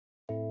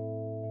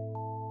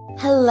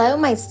Hello,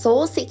 my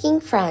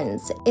soul-seeking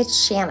friends.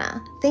 It's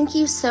Shanna. Thank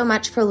you so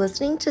much for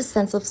listening to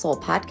Sense of Soul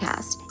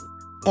podcast.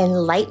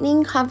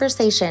 Enlightening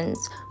conversations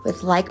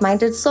with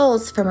like-minded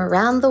souls from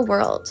around the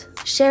world,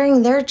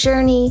 sharing their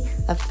journey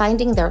of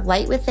finding their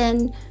light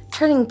within,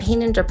 turning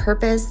pain into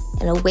purpose,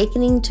 and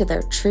awakening to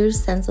their true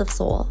sense of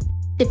soul.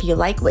 If you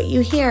like what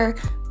you hear,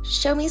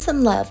 show me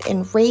some love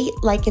and rate,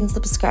 like, and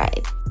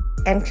subscribe.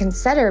 And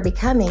consider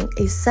becoming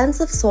a Sense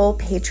of Soul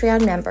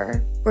Patreon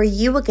member, where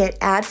you will get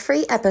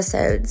ad-free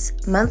episodes,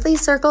 monthly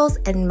circles,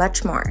 and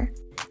much more.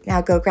 Now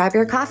go grab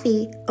your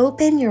coffee,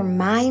 open your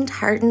mind,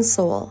 heart, and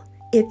soul.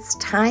 It's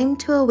time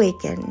to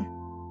awaken.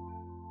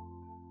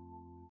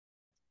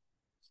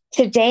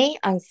 Today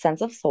on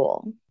Sense of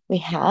Soul, we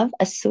have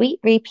a sweet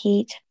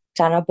repeat,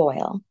 Donna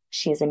Boyle.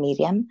 She is a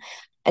medium,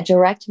 a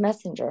direct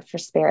messenger for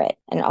spirit,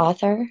 an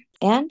author,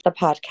 and the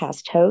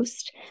podcast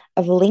host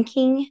of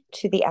Linking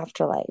to the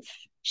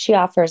Afterlife. She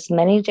offers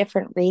many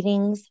different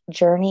readings,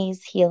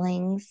 journeys,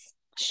 healings.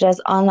 She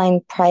does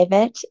online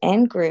private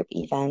and group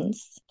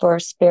events for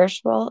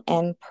spiritual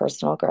and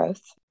personal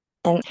growth.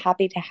 And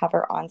happy to have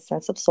her on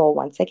Sense of Soul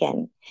once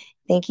again.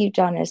 Thank you,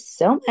 Donna,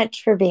 so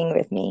much for being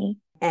with me.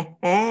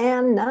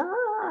 Anna,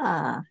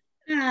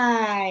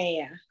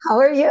 Hi, how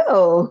are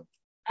you?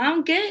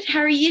 I'm good. How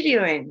are you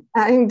doing?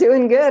 I'm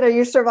doing good. Are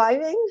you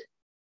surviving?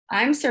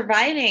 I'm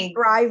surviving.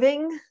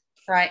 Thriving?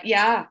 Right.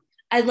 Yeah.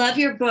 I love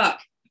your book.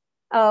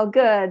 Oh,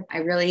 good. I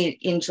really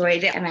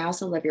enjoyed it. And I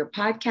also love your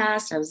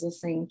podcast. I was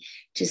listening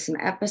to some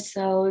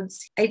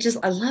episodes. I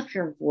love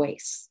your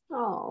voice.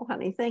 Oh,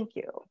 honey, thank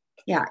you.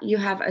 Yeah. You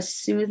have a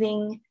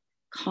soothing,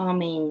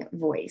 calming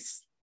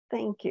voice.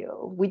 Thank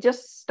you. We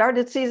just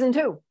started season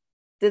 2.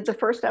 Did the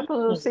first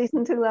episode of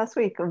season 2 last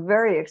week. I'm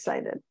very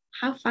excited.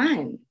 How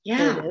fun.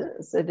 Yeah.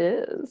 It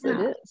is.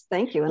 Yeah.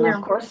 Thank you. And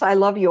of course, I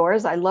love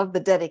yours. I love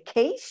the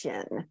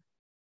dedication.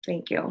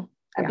 Thank you.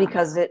 Yeah.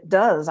 Because it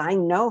does. I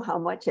know how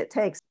much it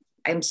takes.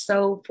 I'm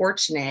so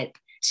fortunate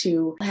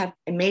to have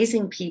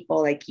amazing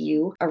people like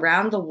you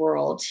around the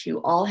world who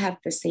all have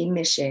the same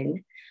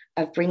mission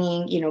of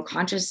bringing,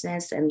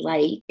 consciousness and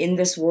light in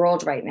this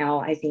world right now.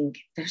 I think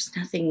there's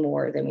nothing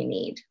more than we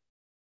need.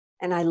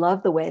 And I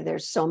love the way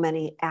there's so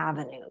many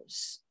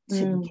avenues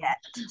to get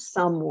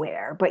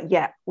somewhere, but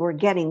yet we're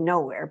getting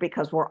nowhere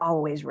because we're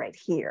always right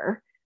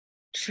here.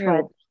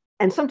 True.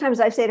 And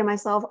sometimes I say to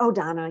myself, oh,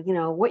 Donna,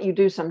 what you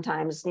do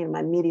sometimes,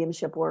 my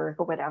mediumship work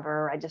or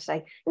whatever, I just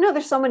say,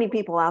 there's so many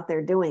people out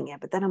there doing it.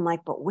 But then I'm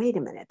like, but wait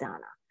a minute, Donna,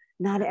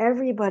 not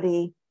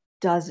everybody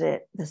does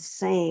it the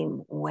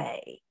same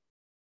way.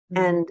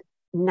 And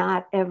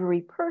not every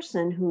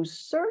person who's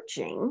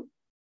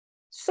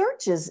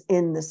searches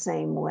in the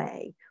same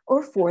way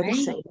or for the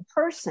same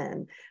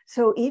person.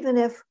 So even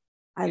if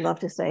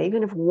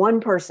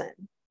one person,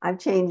 I've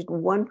changed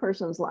one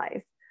person's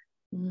life,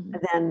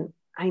 then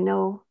I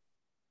know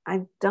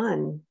I've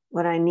done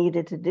what I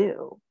needed to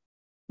do.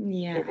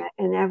 Yeah.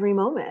 In every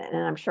moment.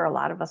 And I'm sure a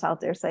lot of us out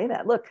there say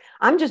that. Look,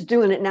 I'm just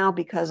doing it now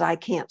because I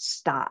can't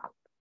stop.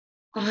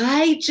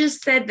 I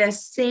just said the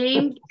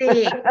same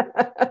thing.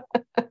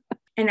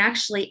 And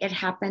actually, it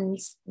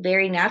happens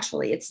very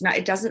naturally.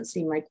 It doesn't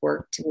seem like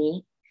work to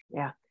me.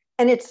 Yeah.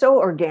 And it's so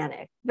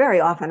organic. Very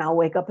often I'll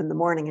wake up in the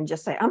morning and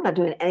just say, I'm not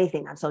doing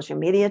anything on social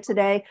media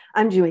today.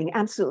 I'm doing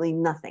absolutely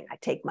nothing. I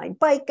take my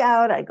bike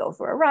out, I go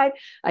for a ride,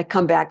 I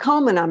come back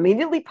home and I'm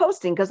immediately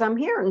posting because I'm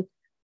hearing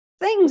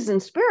things in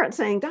spirit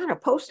saying, Donna,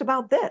 post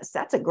about this.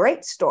 That's a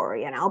great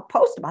story. And I'll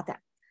post about that.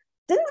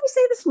 Didn't I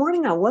say this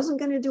morning I wasn't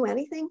going to do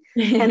anything?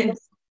 And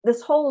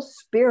this whole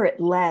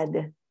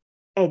spirit-led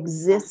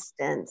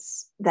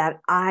existence that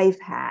I've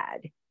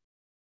had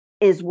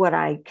is what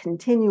I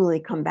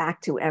continually come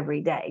back to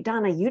every day.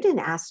 Donna, you didn't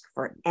ask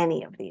for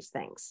any of these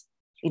things.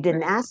 You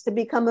didn't ask to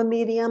become a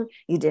medium.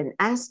 You didn't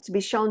ask to be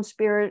shown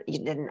spirit. You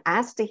didn't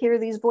ask to hear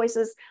these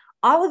voices.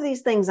 All of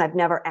these things I've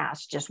never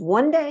asked. Just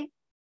one day,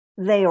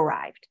 they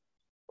arrived.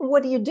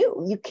 What do?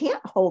 You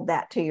can't hold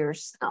that to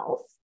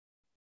yourself,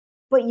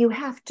 but you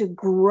have to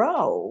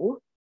grow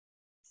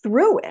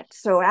through it.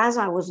 So as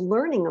I was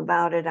learning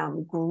about it,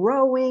 I'm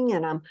growing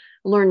and I'm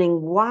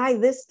learning why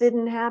this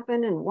didn't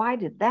happen and why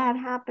did that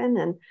happen.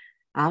 And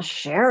I'll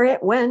share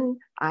it when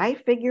I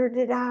figured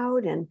it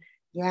out. And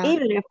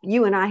even if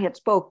you and I had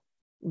spoke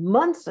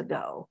months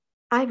ago,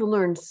 I've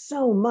learned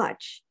so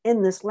much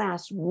in this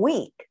last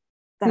week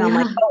that I'm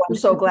like, oh, I'm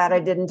so glad I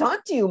didn't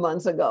talk to you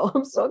months ago.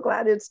 I'm so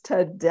glad it's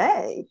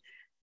today.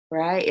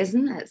 Right.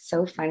 Isn't that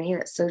so funny?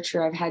 That's so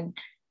true. I've had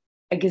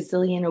a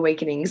gazillion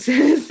awakenings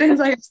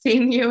since I've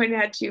seen you and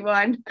had you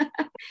on.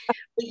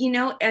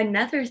 But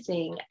another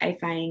thing I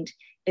find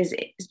is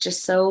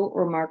just so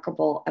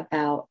remarkable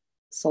about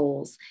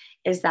souls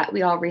is that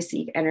we all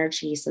receive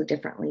energy so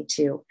differently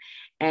too.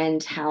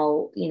 And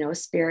how,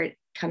 spirit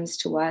comes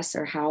to us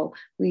or how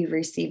we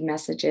receive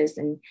messages.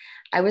 And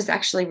I was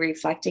actually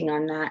reflecting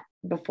on that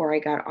before I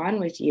got on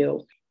with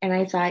you. And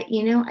I thought,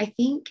 I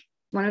think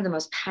one of the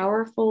most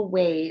powerful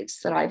waves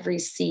that I've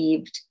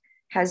received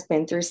has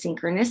been through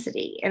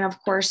synchronicity. And of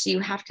course, you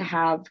have to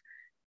have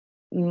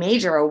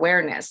major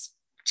awareness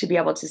to be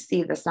able to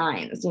see the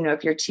signs.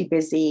 If you're too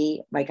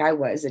busy, like I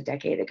was a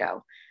decade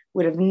ago,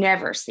 would have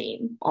never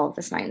seen all of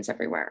the signs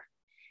everywhere,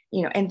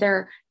 and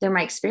they're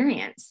my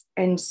experience.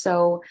 And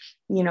so,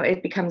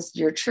 it becomes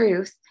your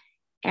truth,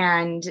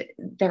 and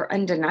they're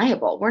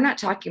undeniable. We're not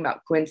talking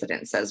about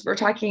coincidences. We're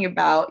talking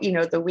about,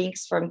 the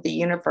winks from the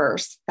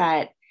universe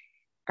that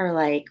are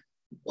like,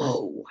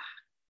 whoa.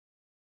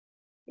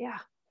 Yeah.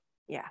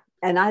 Yeah.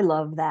 And I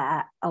love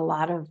that a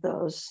lot of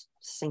those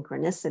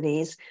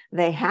synchronicities,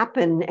 they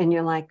happen and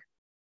you're like,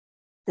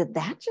 did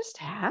that just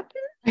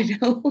happen? I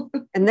know.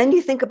 And then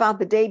you think about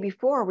the day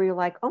before where you're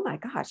like, oh my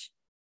gosh,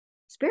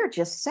 Spirit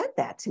just said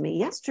that to me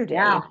yesterday.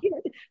 Yeah.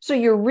 So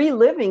you're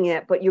reliving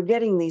it, but you're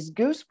getting these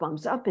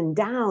goosebumps up and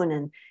down.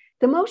 And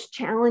the most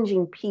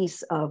challenging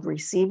piece of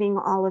receiving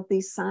all of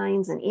these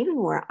signs, and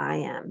even where I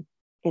am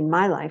in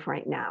my life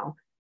right now,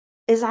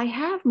 is I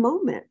have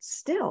moments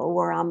still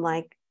where I'm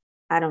like,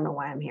 I don't know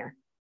why I'm here.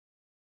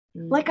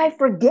 Like I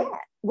forget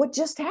what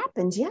just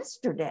happened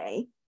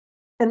yesterday.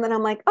 And then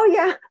I'm like, oh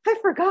yeah, I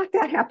forgot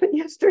that happened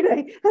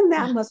yesterday. And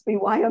that must be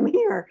why I'm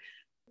here.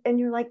 And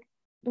you're like,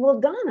 well,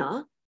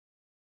 Donna,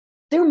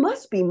 there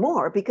must be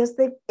more, because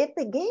if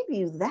they gave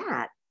you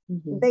that,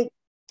 they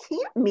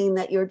can't mean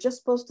that you're just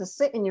supposed to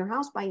sit in your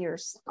house by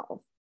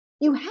yourself.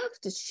 You have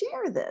to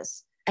share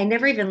this. I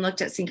never even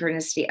looked at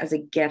synchronicity as a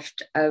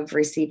gift of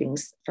receiving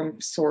from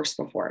source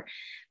before,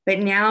 but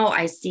now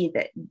I see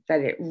that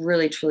it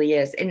really truly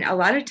is. And a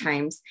lot of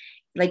times,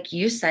 like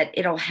you said,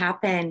 it'll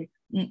happen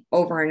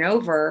over and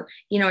over.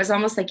 It's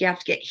almost like you have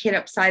to get hit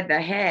upside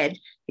the head.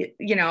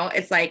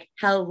 It's like,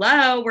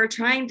 hello, we're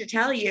trying to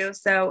tell you.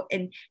 So,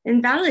 and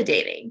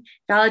validating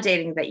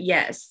that,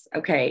 yes,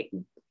 okay,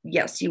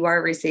 yes, you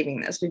are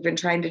receiving this. We've been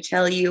trying to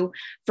tell you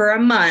for a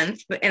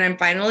month, and I'm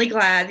finally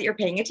glad that you're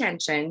paying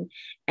attention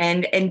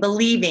and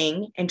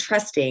believing and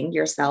trusting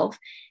yourself,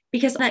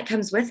 because that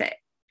comes with it.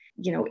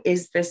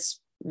 Is this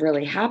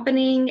really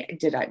happening?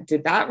 Did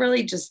that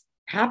really just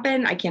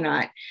happen? I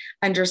cannot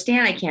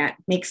understand. I can't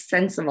make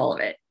sense of all of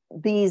it.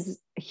 These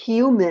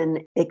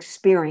human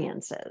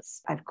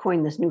experiences, I've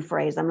coined this new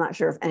phrase. I'm not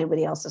sure if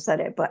anybody else has said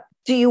it, but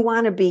do you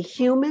want to be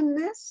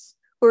humanness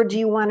or do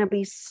you want to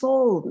be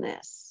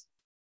soulness?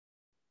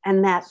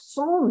 And that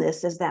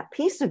soulness is that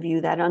piece of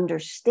you that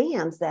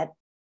understands that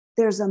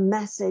there's a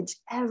message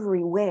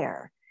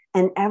everywhere,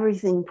 and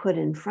everything put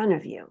in front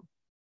of you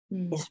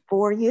is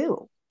for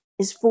you,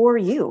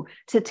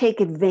 to take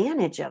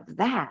advantage of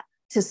that,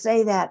 to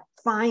say that,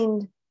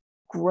 find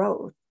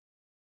growth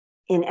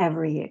in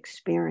every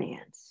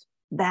experience.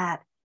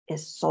 That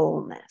is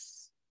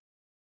soulness.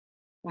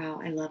 Wow,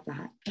 I love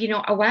that.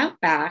 A while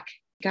back,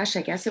 gosh,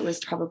 I guess it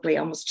was probably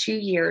almost 2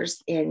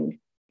 years in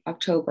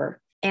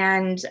October,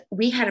 and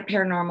we had a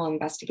paranormal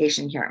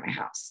investigation here at my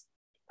house.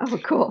 Oh,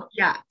 cool.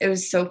 Yeah, it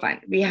was so fun.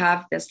 We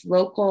have this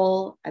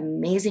local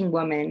amazing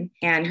woman,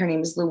 and her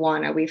name is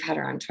Luana. We've had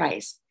her on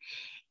twice.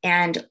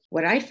 And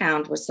what I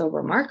found was so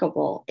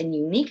remarkable and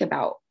unique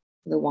about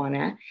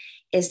Luana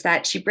is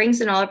that she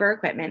brings in all of her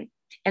equipment.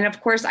 And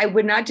of course, I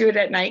would not do it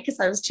at night because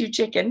I was too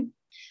chicken.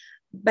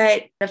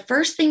 But the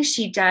first thing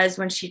she does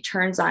when she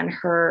turns on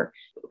the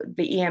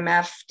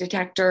EMF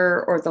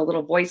detector or the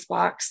little voice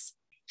box,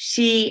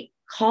 she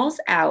calls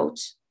out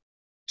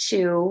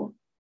to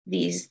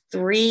these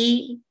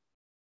 3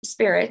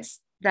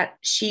 spirits that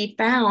she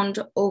found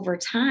over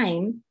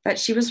time that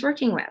she was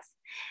working with,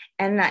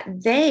 and that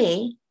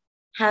they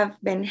have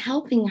been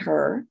helping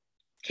her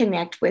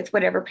connect with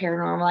whatever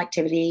paranormal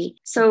activity.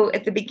 So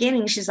at the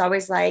beginning, she's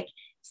always like,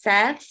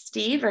 Seth,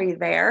 Steve, are you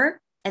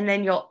there? And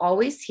then you'll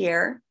always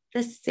hear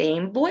the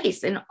same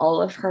voice in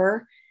all of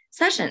her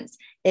sessions.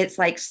 It's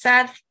like,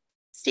 Seth,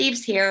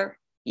 Steve's here,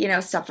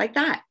 stuff like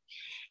that.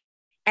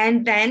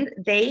 And then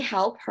they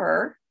help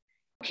her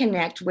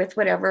connect with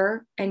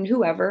whatever and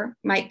whoever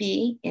might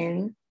be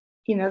in,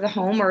 the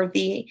home or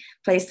the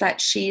place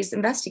that she's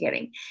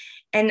investigating.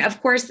 And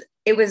of course,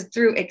 it was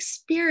through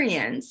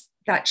experience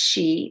that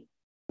she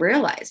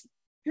realized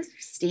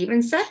Steve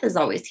and Seth is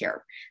always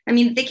here. I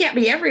mean, they can't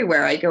be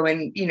everywhere I go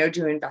and,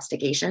 do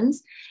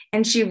investigations.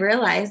 And she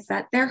realized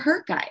that they're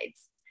her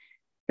guides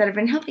that have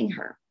been helping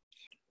her.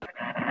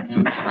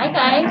 Hi,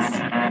 guys.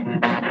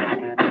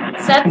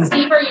 Seth,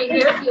 Steve, are you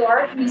here? If you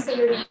are, can you say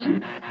your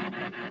name?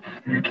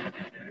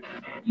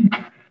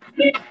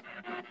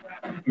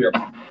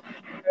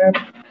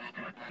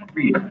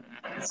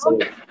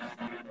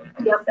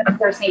 Yep, that's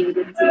their name. You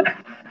didn't see.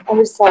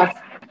 Oh,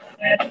 Seth.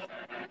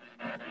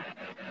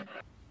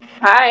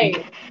 Hi.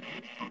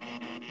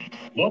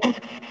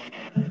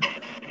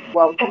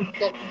 Welcome.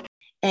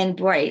 And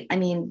boy, I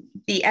mean,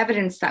 the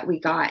evidence that we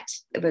got,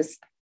 it was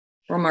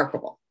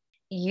remarkable.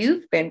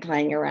 You've been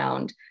playing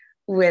around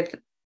with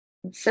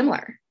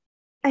similar.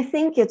 I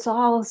think it's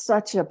all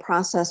such a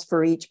process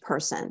for each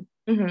person.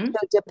 So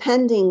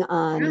depending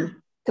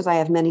on, because I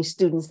have many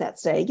students that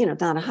say,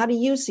 Donna, how do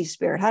you see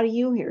spirit? How do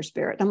you hear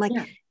spirit? I'm like,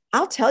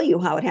 I'll tell you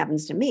how it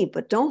happens to me,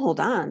 but don't hold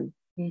on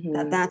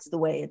that that's the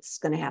way it's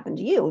going to happen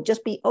to you.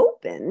 Just be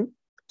open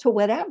to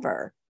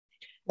whatever.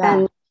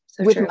 And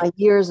So with true. my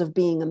years of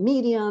being a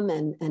medium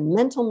and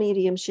mental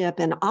mediumship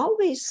and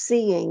always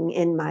seeing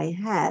in my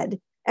head,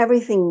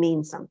 everything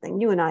means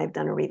something. You and I have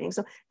done a reading.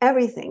 So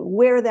everything,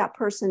 where that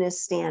person is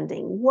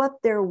standing, what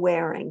they're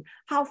wearing,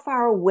 how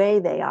far away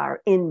they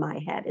are in my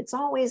head. It's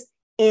always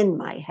in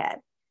my head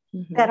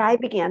that I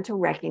began to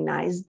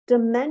recognize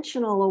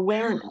dimensional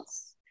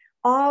awareness,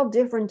 all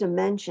different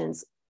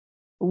dimensions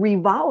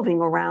revolving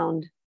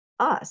around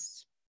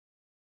us,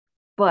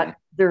 but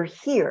they're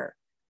here.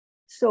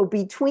 So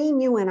between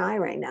you and I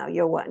right now,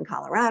 you're what, in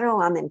Colorado?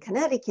 I'm in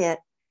Connecticut.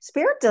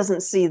 Spirit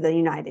doesn't see the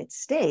United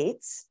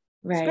States.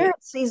 Right. Spirit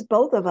sees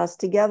both of us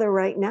together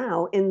right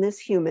now in this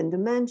human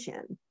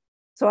dimension.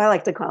 So I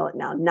like to call it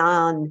now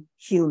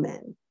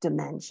non-human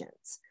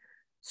dimensions.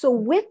 So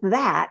with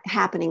that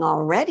happening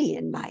already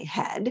in my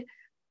head,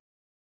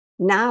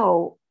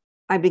 now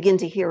I begin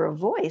to hear a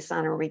voice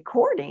on a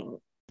recording.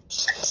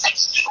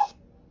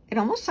 It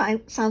almost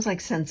sounds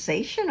like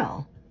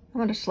sensational. I'm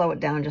going to slow it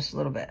down just a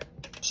little bit.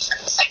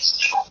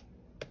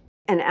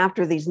 And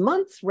after these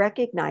months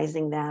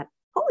recognizing that,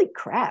 holy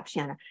crap,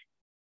 Shanna,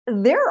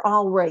 they're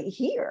all right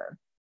here.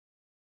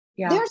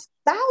 Yeah. There's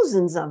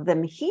thousands of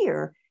them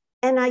here.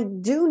 And I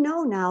do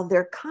know now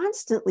they're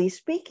constantly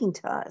speaking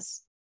to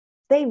us.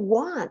 They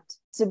want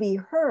to be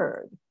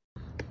heard.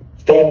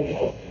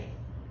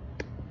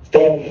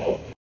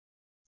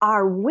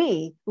 Are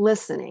we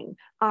listening?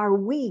 Are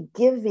we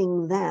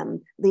giving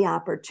them the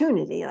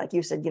opportunity? Like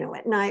you said,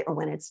 at night or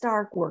when it's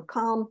dark, we're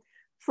calm.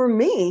 For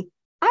me,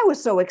 I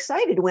was so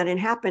excited when it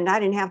happened. I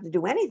didn't have to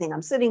do anything.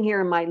 I'm sitting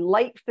here in my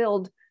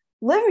light-filled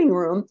living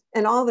room,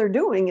 and all they're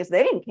doing is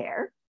they didn't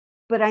care.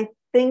 But I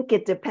think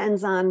it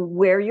depends on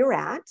where you're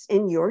at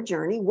in your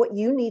journey, what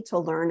you need to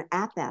learn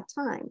at that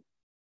time.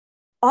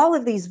 All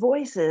of these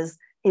voices,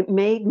 it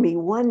made me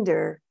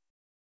wonder,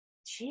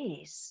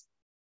 geez,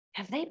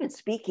 have they been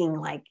speaking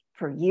like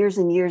for years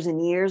and years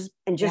and years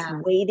and just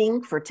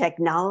waiting for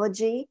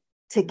technology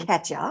to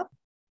catch up?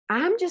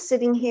 I'm just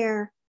sitting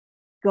here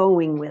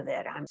going with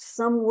it.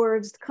 Some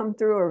words come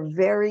through are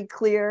very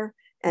clear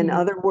and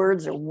other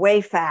words are way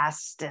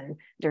fast and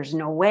there's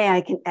no way I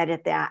can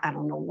edit that. I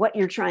don't know what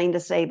you're trying to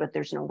say, but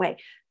there's no way.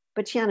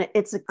 But Shanna,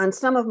 it's on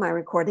some of my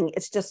recording,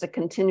 it's just a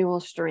continual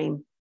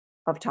stream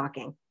of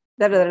talking.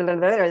 And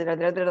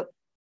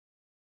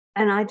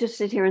I just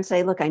sit here and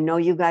say, look, I know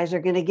you guys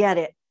are going to get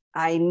it.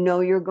 I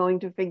know you're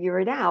going to figure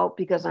it out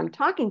because I'm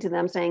talking to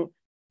them saying,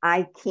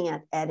 I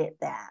can't edit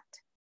that.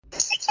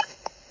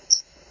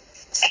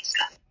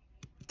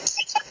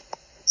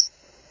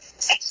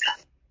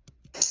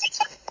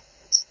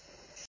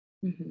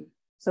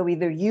 So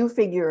either you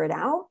figure it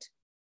out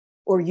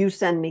or you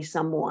send me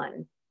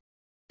someone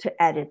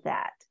to edit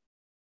that.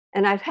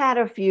 And I've had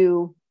a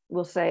few,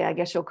 we'll say, I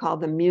guess you'll call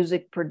them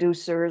music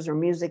producers or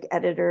music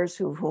editors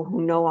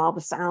who know all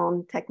the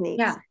sound techniques.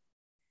 Yeah.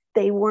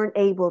 They weren't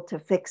able to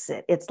fix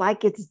it. It's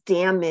like it's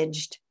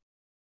damaged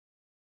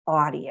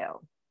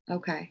audio.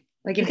 Okay.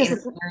 Like an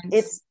because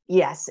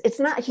it's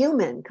not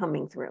human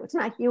coming through. It's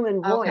not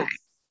human voice. Okay.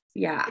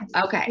 Yeah.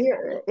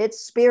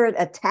 It's spirit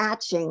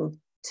attaching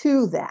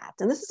to that.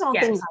 And this is all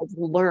things I've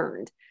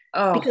learned.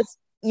 Because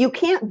you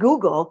can't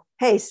Google,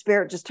 hey,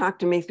 spirit just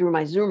talked to me through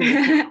my Zoom.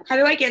 How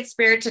do I get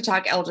spirit to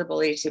talk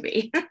eligibility to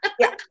me?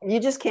 Yeah, you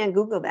just can't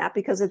Google that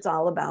because it's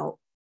all about,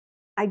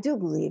 I do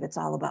believe it's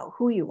all about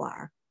who you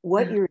are,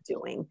 what you're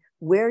doing,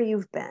 where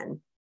you've been,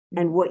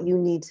 and what you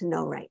need to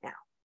know right now.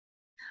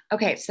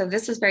 Okay, so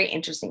this is very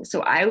interesting.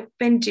 So I've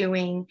been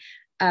doing,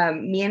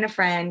 me and a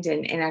friend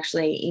and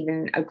actually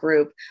even a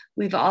group,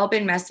 we've all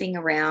been messing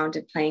around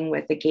and playing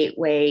with the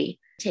Gateway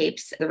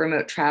tapes, the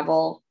remote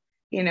travel.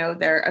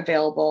 They're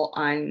available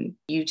on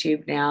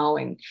YouTube now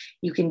and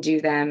you can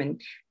do them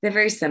and they're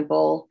very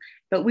simple,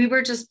 but we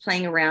were just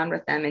playing around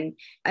with them. And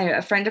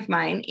a friend of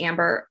mine,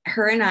 Amber,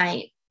 her and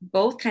I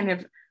both kind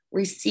of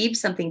received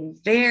something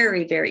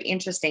very, very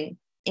interesting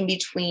in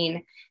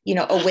between,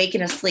 awake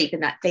and asleep in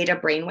that theta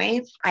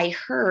brainwave. I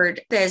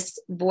heard this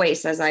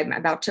voice as I'm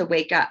about to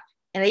wake up.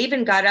 And I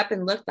even got up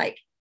and looked like,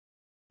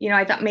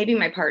 I thought maybe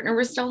my partner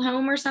was still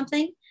home or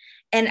something.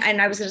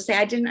 And I was going to say,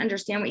 I didn't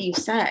understand what you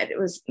said. It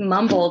was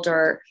mumbled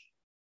or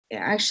it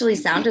actually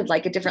sounded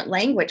like a different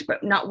language,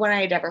 but not one I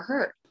had ever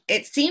heard.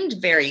 It seemed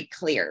very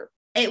clear.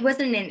 It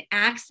wasn't an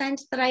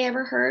accent that I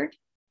ever heard,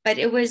 but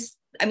it was,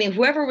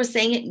 whoever was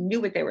saying it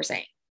knew what they were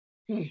saying.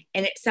 And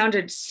it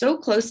sounded so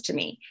close to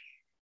me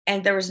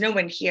and there was no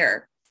one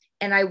here.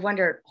 And I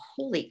wondered,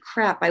 holy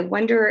crap, I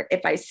wonder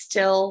if I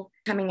still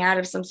coming out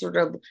of some sort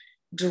of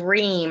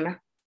dream,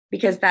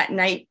 because that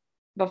night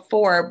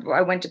before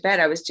I went to bed,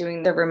 I was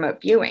doing the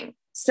remote viewing.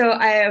 So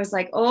I was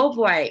like, oh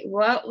boy,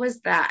 what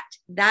was that?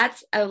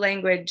 That's a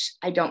language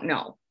I don't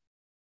know.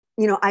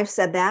 I've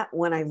said that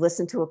when I've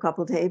listened to a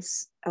couple of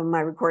tapes of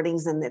my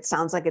recordings and it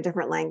sounds like a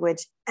different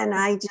language. And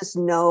I just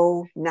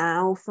know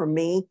now for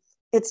me,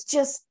 it's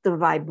just the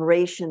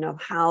vibration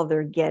of how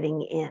they're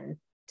getting in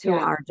to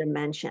our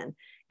dimension.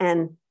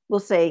 And we'll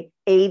say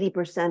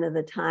 80% of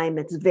the time,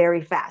 it's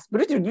very fast.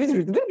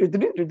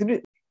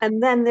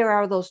 And then there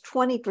are those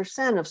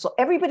 20% so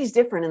everybody's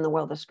different in the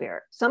world of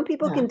spirit. Some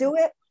people can do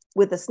it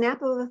with a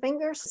snap of a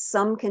finger.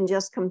 Some can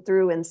just come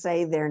through and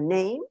say their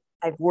name.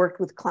 I've worked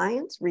with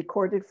clients,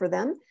 recorded for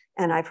them,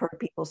 and I've heard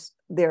people,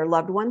 their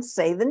loved ones,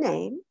 say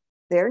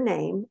their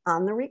name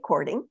on the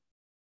recording.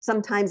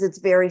 Sometimes it's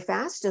very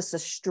fast, just a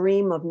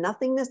stream of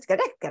nothingness.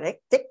 That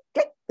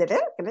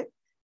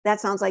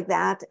sounds like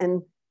that.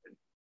 And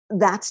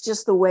that's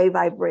just the way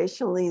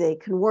vibrationally they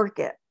can work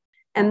it.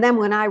 And then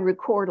when I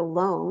record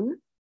alone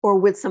or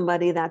with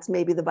somebody that's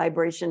maybe the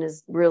vibration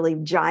is really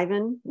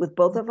jiving with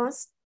both of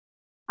us,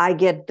 I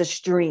get the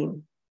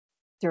stream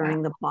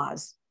during the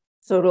pause.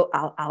 So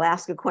I'll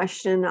ask a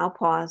question, I'll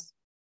pause,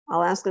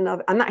 I'll ask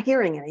another. I'm not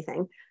hearing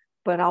anything,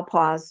 but I'll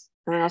pause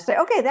and I'll say,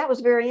 okay, that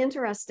was very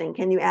interesting.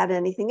 Can you add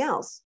anything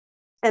else?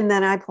 And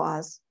then I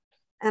pause.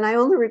 And I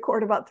only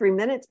record about 3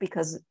 minutes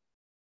because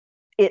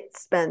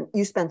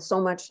you spend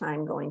so much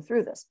time going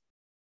through this.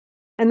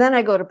 And then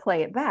I go to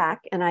play it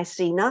back and I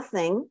see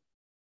nothing.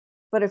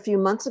 But a few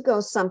months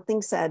ago,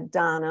 something said,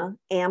 Donna,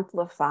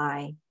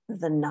 amplify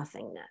the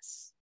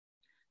nothingness.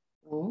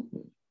 Oh.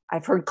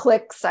 I've heard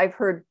clicks. I've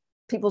heard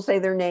people say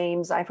their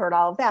names. I've heard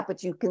all of that,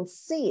 but you can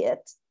see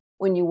it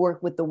when you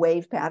work with the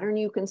wave pattern.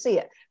 You can see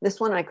it. This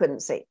one I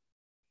couldn't see.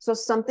 So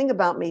something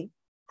about me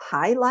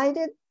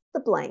highlighted the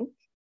blank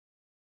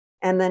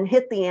and then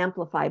hit the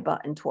amplify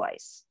button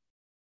twice.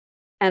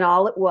 And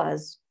all it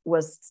was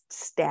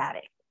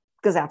static,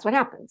 because that's what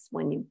happens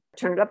when you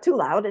turn it up too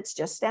loud. It's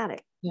just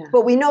static. Yeah.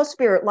 But we know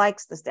spirit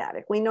likes the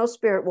static. We know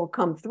spirit will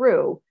come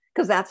through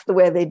because that's the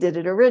way they did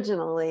it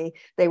originally.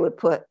 They would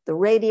put the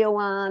radio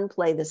on,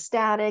 play the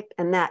static,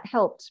 and that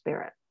helped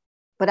spirit.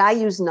 But I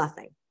use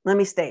nothing. Let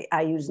me state,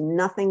 I use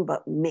nothing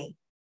but me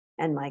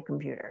and my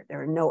computer.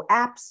 There are no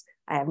apps.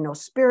 I have no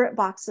spirit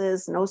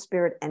boxes, no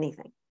spirit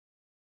anything.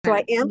 So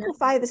I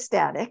amplify the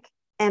static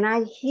and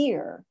I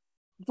hear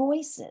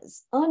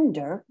voices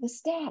under the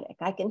static.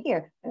 I can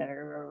hear,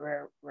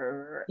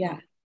 yeah.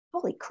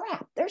 Holy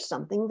crap, there's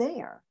something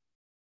there.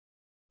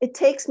 It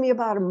takes me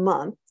about a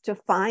month to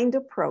find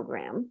a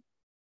program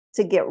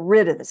to get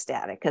rid of the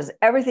static because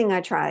everything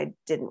I tried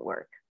didn't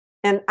work.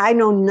 And I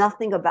know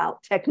nothing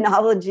about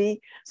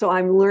technology, so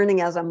I'm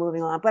learning as I'm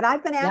moving along. But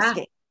I've been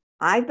asking.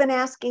 I've been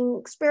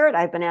asking spirit.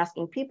 I've been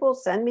asking people,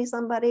 send me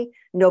somebody.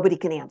 Nobody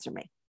can answer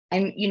me.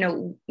 And,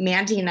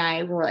 Mandy and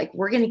I were like,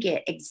 we're going to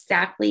get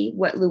exactly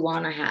what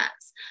Luana has.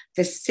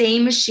 The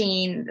same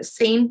machine, the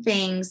same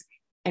things.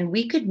 And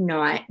we could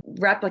not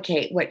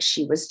replicate what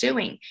she was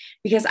doing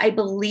because I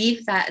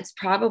believe that it's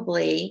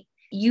probably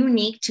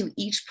unique to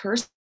each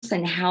person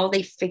how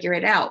they figure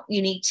it out.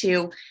 Unique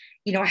to,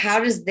 how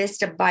does this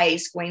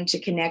device going to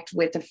connect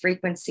with the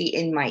frequency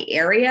in my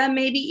area,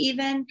 maybe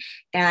even,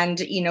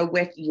 and,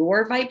 with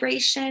your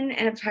vibration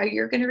and of how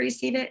you're going to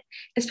receive it.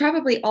 It's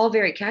probably all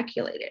very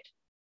calculated.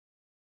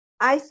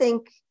 I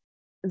think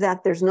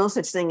that there's no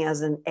such thing as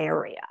an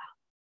area.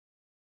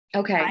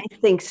 Okay. I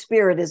think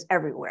spirit is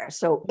everywhere.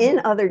 So in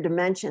other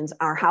dimensions,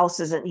 our house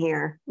isn't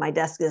here. My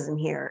desk isn't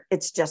here.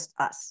 It's just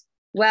us.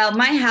 Well,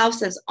 my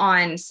house is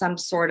on some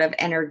sort of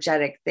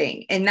energetic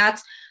thing. And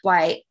that's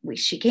why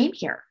she came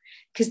here,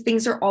 because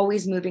things are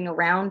always moving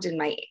around in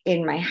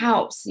my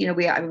house.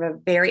 We have a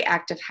very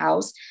active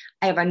house.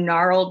 I have a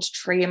gnarled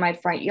tree in my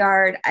front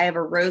yard. I have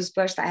a rose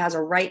bush that has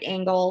a right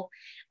angle.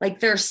 Like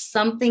there's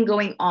something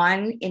going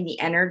on in the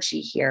energy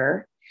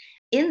here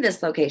in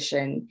this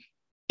location.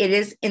 It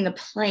is in the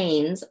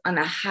plains, on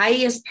the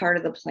highest part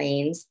of the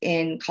plains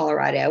in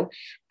Colorado.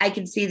 I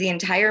can see the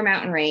entire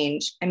mountain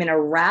range. I'm in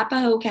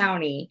Arapahoe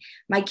County.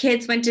 My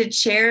kids went to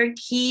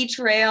Cherokee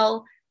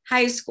Trail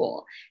High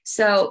School.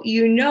 So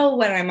you know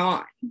what I'm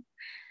on.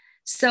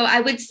 So I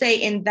would say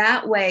in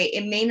that way,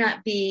 it may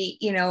not be,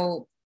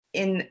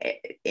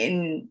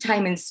 in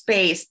time and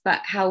space, but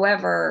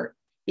however,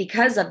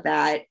 because of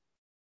that,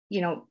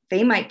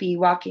 they might be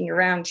walking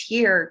around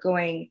here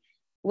going,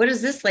 what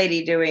is this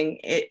lady doing?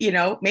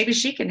 Maybe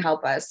she can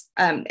help us.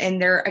 And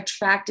they're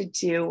attracted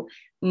to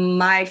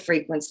my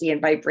frequency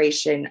and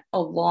vibration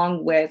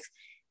along with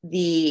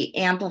the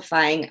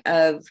amplifying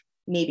of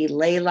maybe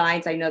ley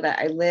lines. I know that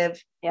I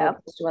live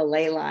close to a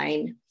ley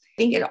line. I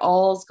think it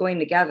all is going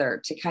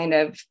together to kind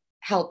of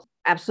help.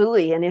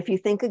 Absolutely. And if you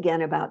think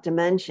again about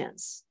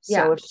dimensions,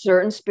 so if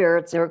certain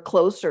spirits are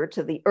closer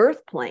to the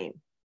earth plane,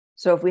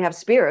 so if we have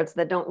spirits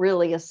that don't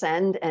really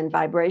ascend and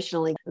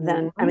vibrationally,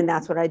 then,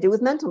 that's what I do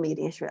with mental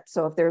mediumship.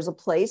 So if there's a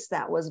place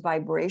that was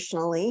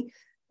vibrationally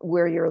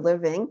where you're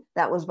living,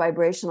 that was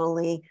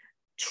vibrationally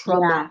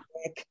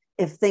traumatic,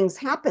 if things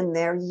happen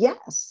there,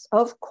 yes,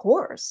 of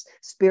course,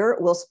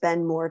 spirit will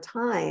spend more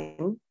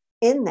time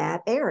in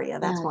that area.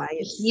 That's why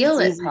it's heal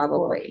it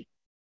probably.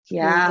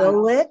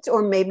 Heal it,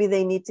 or maybe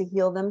they need to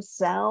heal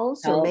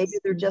themselves, or maybe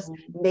they're just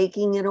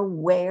making it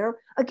aware.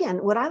 Again,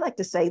 what I like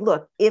to say,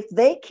 look, if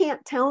they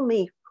can't tell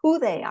me who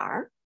they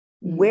are,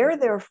 where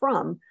they're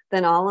from,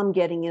 then all I'm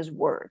getting is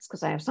words.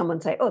 Because I have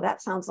someone say, oh,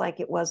 that sounds like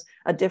it was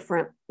a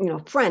different,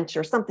 French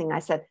or something. I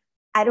said,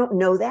 I don't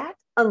know that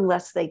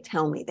unless they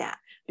tell me that,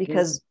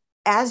 because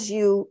as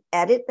you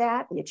edit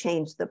that, you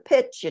change the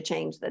pitch, you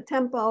change the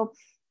tempo,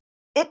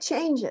 it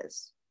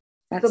changes.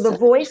 So the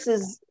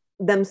voices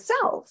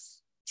themselves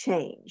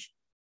change.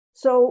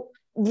 So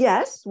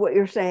yes, what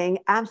you're saying,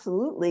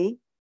 absolutely.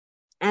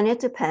 And it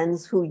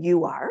depends who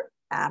you are.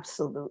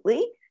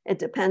 Absolutely. It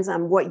depends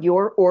on what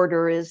your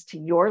order is to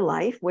your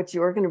life, what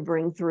you're going to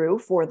bring through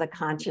for the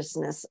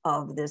consciousness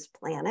of this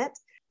planet.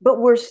 But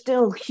we're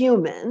still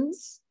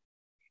humans.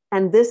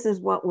 And this is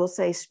what we'll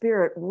say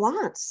Spirit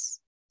wants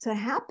to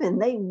happen.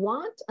 They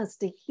want us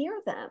to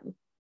hear them.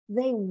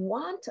 They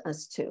want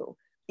us to.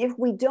 If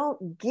we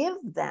don't give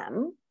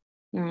them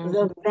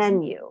the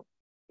venue,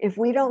 if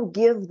we don't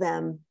give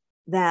them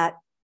that,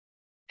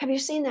 have you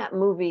seen that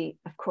movie?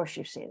 Of course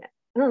you've seen it.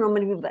 I don't know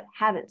many people that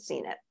haven't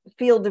seen it.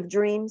 Field of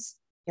Dreams,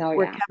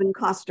 where Kevin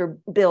Costner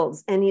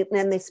builds, and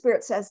the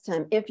Spirit says to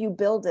him, if you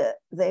build it,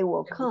 they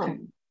will come. Okay.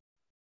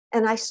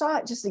 And I saw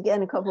it just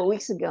again a couple of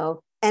weeks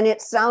ago, and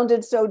it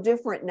sounded so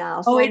different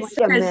now. So it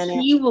says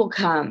he will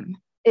come.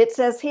 It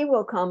says he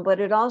will come, but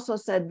it also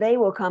said they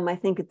will come, I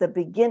think, at the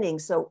beginning.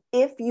 So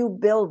if you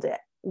build it,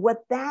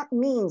 what that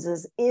means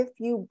is if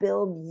you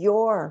build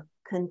your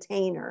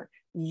container,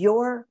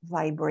 your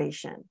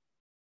vibration,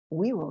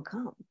 we will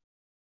come.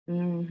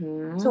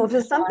 Mm-hmm. So if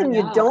it's something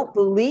you don't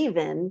believe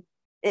in,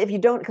 if you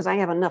don't, because I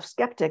have enough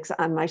skeptics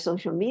on my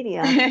social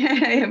media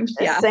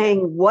saying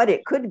what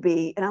it could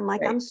be. And I'm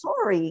like, I'm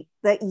sorry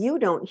that you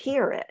don't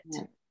hear it.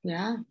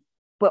 Yeah.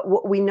 But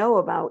what we know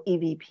about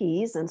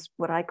EVPs, and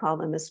what I call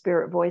them is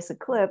spirit voice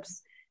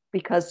eclipse,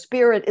 because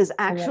spirit is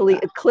actually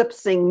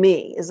eclipsing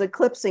me, is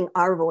eclipsing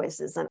our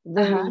voices. And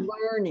we're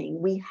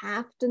learning. We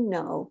have to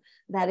know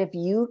that if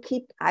you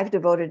keep, I've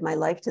devoted my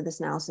life to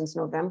this now since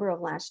November of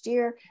last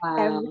year.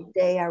 Every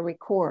day I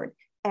record.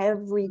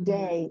 Every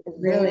day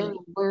they're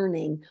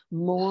learning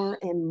more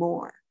and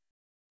more.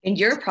 And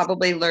you're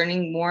probably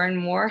learning more and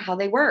more how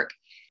they work.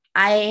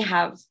 I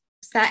have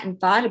sat and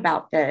thought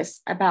about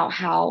this, about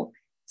how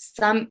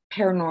some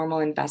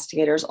paranormal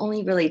investigators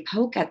only really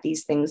poke at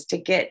these things to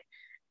get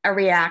a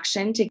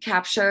reaction, to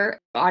capture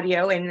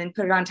audio and then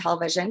put it on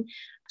television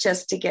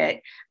just to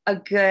get a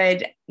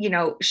good,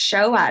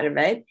 show out of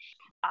it.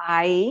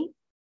 I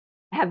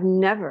have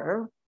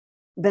never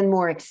been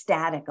more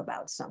ecstatic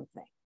about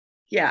something.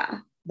 Yeah.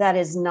 That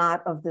is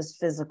not of this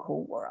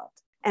physical world.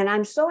 And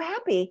I'm so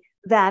happy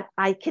that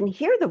I can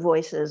hear the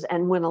voices.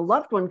 And when a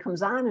loved one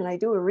comes on and I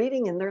do a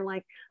reading and they're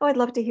like, oh, I'd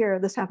love to hear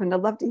this happened.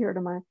 I'd love to hear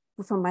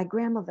from my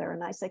grandmother.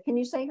 And I say, can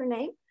you say her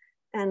name?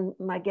 And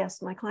my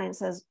client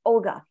says,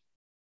 Olga.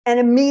 And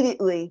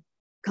immediately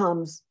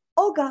comes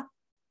Olga.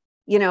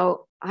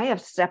 I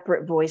have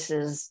separate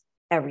voices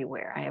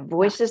everywhere. I have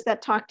voices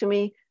that talk to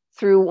me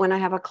through when I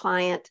have a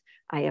client.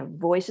 I have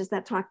voices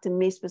that talk to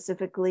me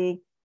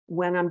specifically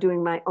when I'm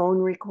doing my own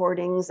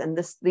recordings. And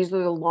these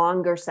are the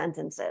longer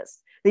sentences.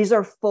 These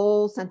are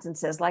full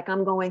sentences. Like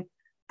I'm going,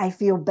 I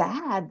feel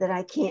bad that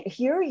I can't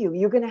hear you.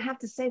 You're going to have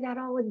to say that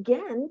all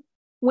again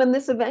when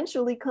this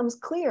eventually comes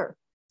clear.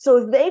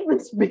 So they've been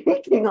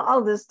speaking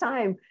all this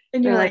time.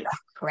 And you're like, oh,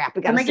 crap,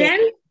 we got to say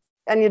it.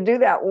 And you do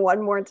that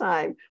one more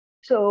time.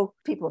 So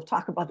people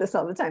talk about this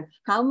all the time,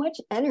 how much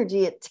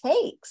energy it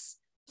takes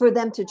for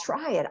them to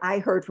try it. I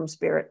heard from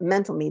spirit,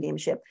 mental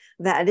mediumship,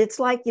 that it's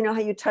like, how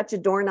you touch a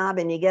doorknob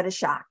and you get a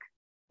shock.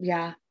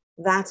 Yeah.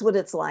 That's what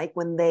it's like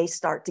when they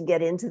start to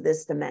get into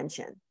this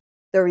dimension.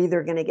 They're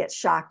either going to get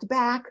shocked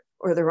back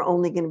or they're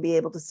only going to be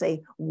able to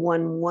say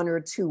one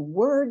or two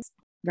words.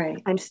 Right.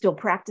 I'm still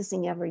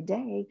practicing every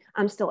day.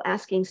 I'm still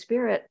asking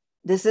spirit,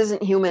 this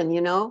isn't human,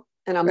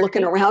 and I'm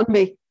looking around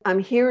me. I'm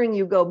hearing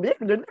you go, blah,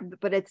 blah, blah,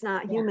 but it's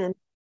not human.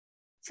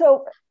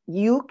 So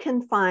you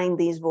can find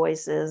these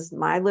voices,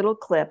 my little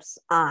clips,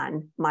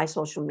 on my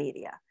social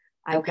media.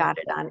 I've got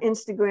it on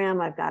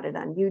Instagram. I've got it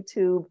on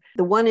YouTube.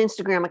 The one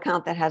Instagram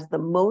account that has the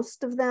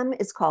most of them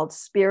is called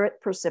Spirit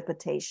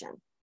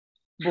Precipitation,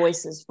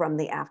 Voices from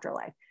the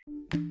Afterlife.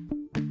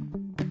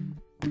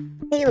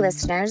 Hey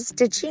listeners,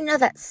 did you know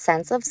that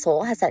Sense of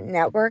Soul has a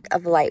network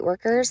of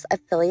Lightworkers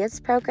affiliates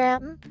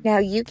program? Now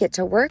you get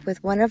to work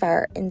with one of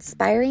our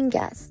inspiring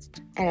guests,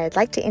 and I'd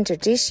like to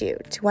introduce you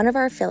to one of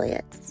our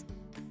affiliates.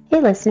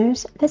 Hey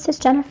listeners, this is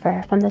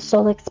Jennifer from The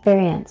Soul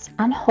Experience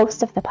and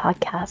host of the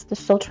podcast, The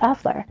Soul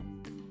Traveler.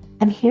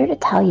 I'm here to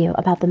tell you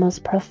about the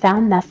most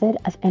profound method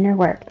of inner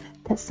work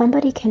that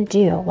somebody can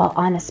do while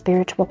on a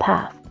spiritual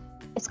path.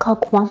 It's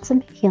called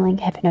Quantum Healing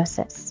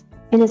Hypnosis.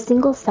 In a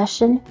single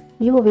session,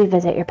 you will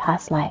revisit your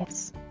past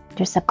lives.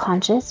 Your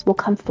subconscious will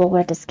come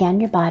forward to scan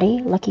your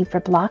body, looking for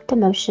blocked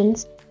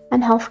emotions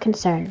and health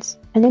concerns.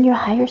 And then your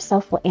higher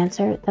self will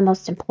answer the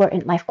most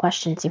important life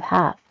questions you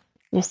have.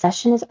 Your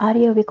session is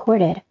audio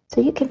recorded, so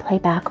you can play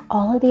back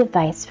all of the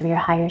advice from your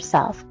higher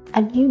self.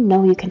 And you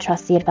know you can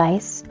trust the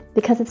advice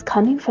because it's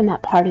coming from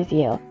that part of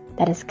you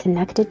that is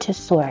connected to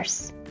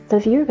Source. So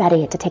if you're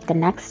ready to take the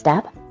next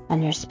step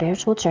on your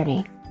spiritual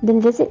journey, then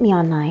visit me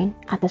online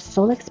at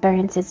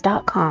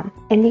thesoulexperiences.com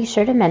and be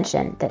sure to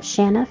mention that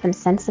Shanna from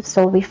Sense of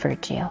Soul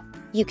referred you.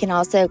 You can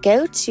also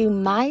go to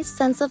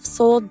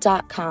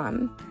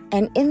mysenseofsoul.com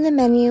and in the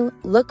menu,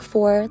 look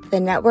for the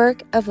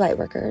Network of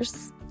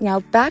Lightworkers.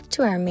 Now back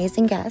to our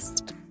amazing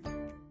guest.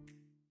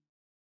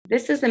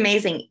 This is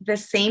amazing. The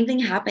same thing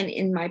happened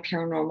in my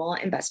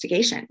paranormal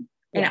investigation.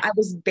 And I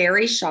was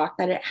very shocked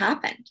that it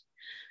happened.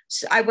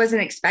 So I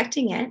wasn't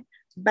expecting it,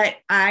 but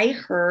I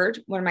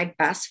heard one of my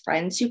best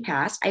friends who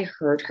passed, I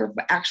heard her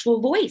actual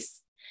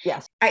voice.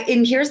 Yes.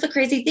 And here's the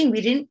crazy thing.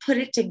 We didn't put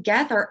it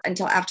together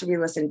until after we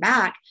listened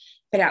back.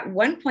 But at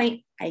one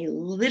point, I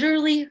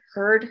literally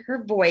heard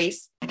her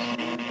voice.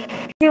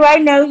 Do I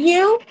know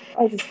you?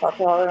 I just felt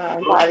it all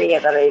around my body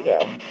that I do.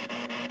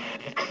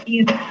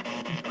 Is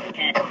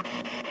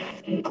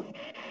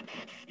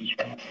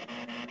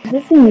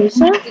this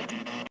Nisha?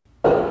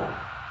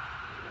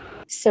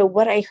 So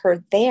what I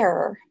heard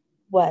there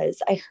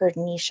was I heard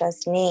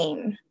Nisha's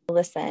name.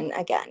 Listen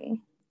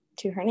again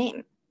to her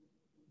name.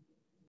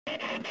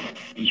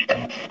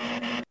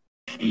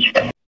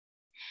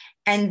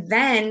 And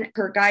then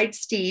her guide,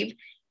 Steve,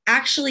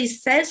 actually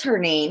says her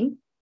name.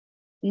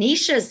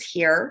 Nisha's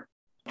here.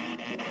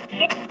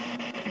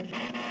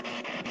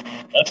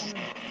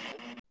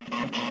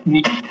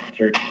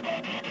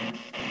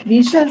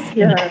 Nisha's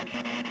here.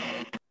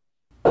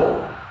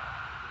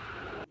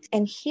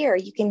 And here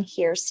you can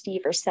hear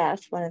Steve or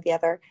Seth, one or the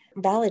other,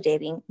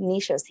 validating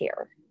Nisha's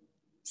here.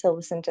 So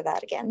listen to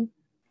that again.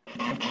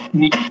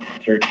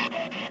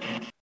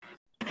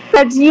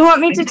 So do you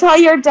want me to tell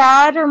your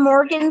dad or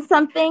Morgan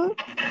something?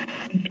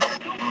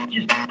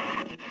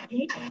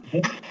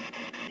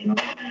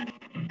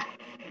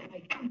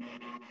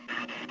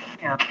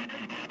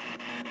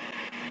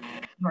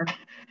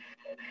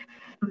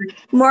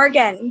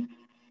 Morgan,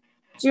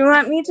 do you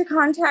want me to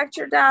contact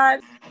your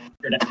dad?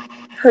 Did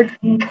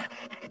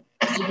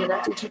you hear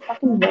that? Did you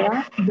fucking hear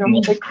that? No,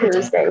 it's like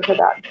Thursday for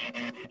that.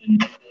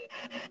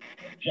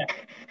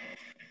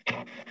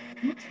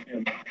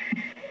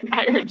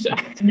 I heard Jeff.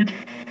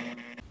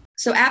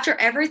 So after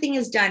everything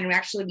is done,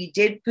 we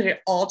did put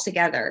it all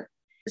together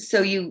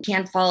so you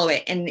can follow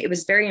it. And it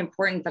was very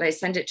important that I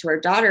sent it to her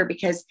daughter,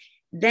 because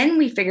then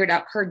we figured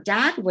out her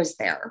dad was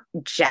there,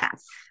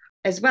 Jeff,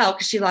 as well,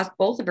 because she lost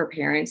both of her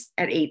parents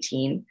at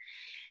 18.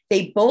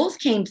 They both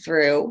came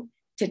through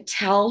to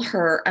tell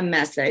her a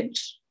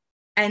message.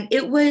 And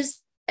it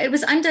was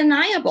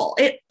undeniable.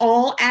 It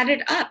all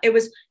added up. It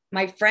was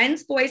my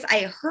friend's voice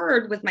I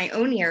heard with my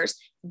own ears,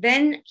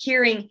 then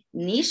hearing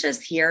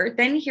Nisha's here,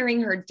 then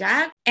hearing her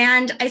dad.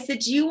 And I said,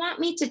 do you want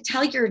me to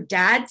tell your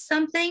dad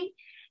something?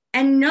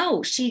 And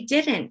no, she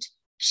didn't.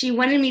 She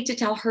wanted me to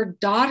tell her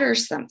daughter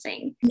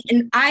something.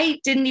 And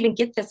I didn't even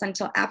get this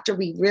until after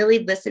we really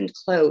listened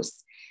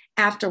close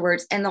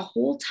afterwards. And the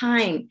whole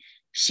time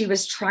she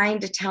was trying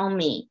to tell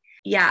me,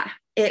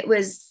 it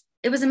was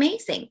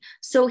amazing.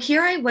 So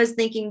here I was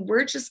thinking,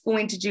 we're just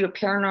going to do a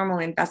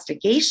paranormal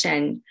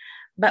investigation.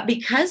 But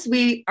because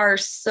we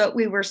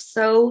were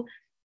so,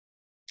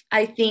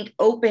 I think,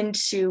 open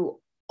to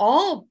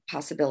all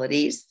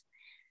possibilities,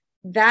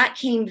 that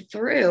came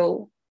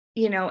through,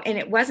 and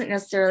it wasn't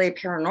necessarily a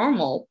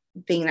paranormal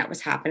thing that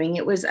was happening.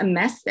 It was a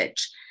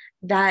message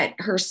that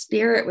her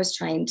spirit was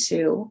trying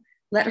to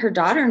let her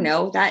daughter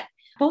know that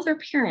both her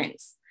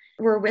parents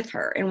were with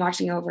her and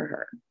watching over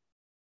her.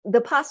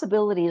 The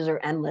possibilities are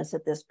endless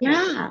at this point.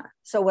 Yeah.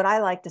 So what I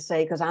like to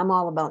say, because I'm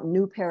all about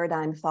new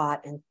paradigm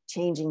thought and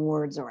changing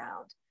words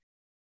around,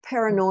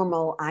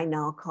 paranormal I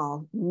now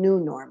call new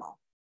normal.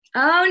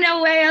 Oh,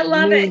 no way. I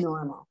love it. New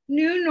normal.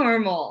 New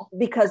normal.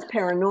 Because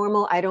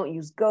paranormal, I don't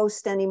use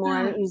ghost anymore.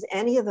 I don't use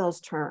any of those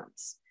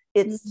terms.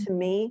 It's to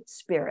me,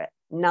 spirit,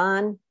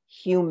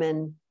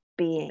 non-human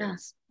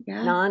beings.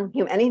 Yeah.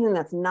 Non-human, anything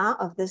that's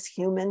not of this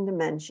human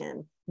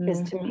dimension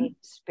is to me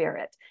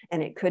spirit.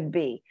 And it could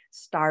be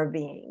star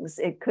beings.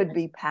 It could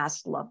be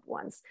past loved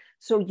ones.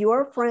 So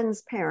your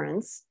friend's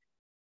parents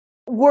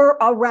were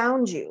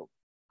around you,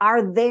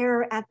 are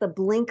there at the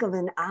blink of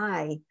an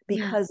eye,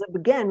 because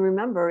again,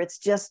 remember, it's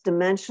just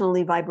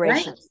dimensionally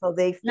vibration. Right. So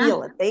they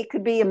feel it. They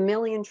could be a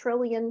million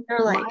trillion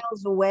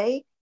miles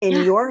away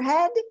in your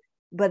head,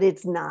 but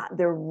it's not.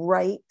 They're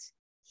right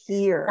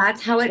here.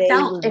 That's how it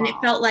felt. And it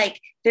felt like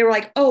they were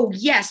like, oh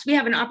yes, we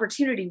have an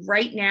opportunity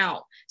right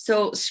now.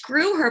 So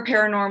screw her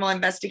paranormal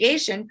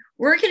investigation.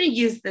 We're going to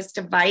use this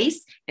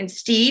device and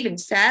Steve and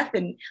Seth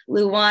and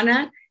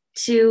Luana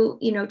to,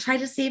 try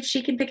to see if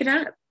she can pick it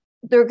up.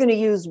 They're going to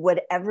use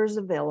whatever's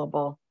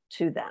available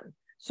to them.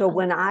 So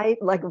when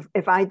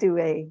if I do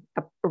a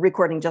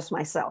recording just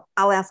myself,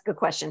 I'll ask a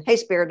question. Hey,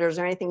 Spirit, is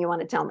there anything you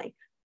want to tell me?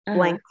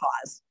 Blank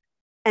pause.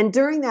 And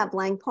during that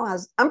blank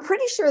pause, I'm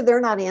pretty sure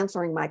they're not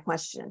answering my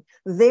question.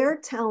 They're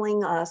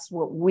telling us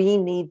what we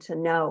need to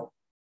know.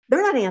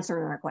 They're not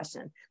answering our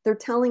question. They're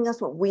telling us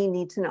what we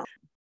need to know.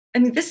 I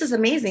mean, this is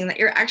amazing that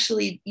you're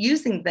actually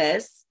using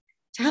this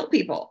to help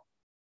people.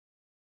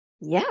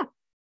 Yeah.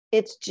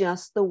 It's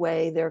just the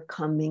way they're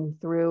coming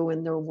through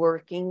and they're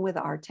working with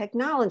our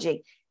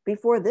technology.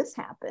 Before this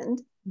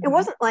happened, it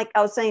wasn't like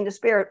I was saying to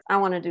Spirit, I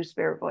want to do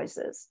spirit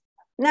voices.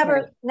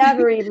 Never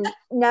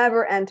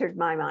entered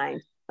my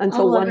mind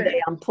until one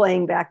day I'm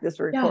playing back this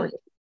recording.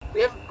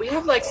 We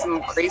have like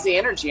some crazy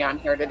energy on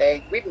here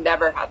today. We've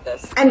never had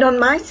this. And on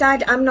my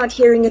side, I'm not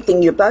hearing a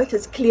thing. You're both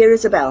as clear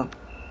as a bell.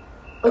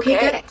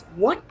 Okay.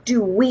 What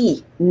do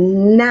we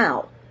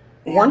now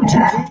want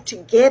to do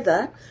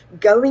together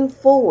going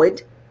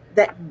forward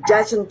that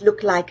doesn't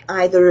look like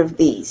either of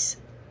these?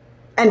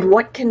 And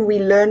what can we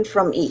learn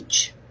from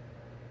each?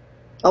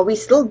 Are we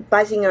still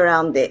buzzing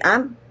around there?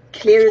 I'm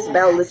clear as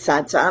bell this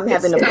side, so I'm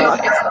having a bath.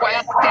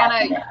 Well,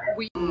 Shanna,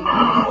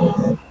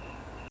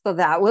 So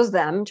that was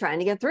them trying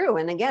to get through.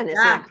 And again, it's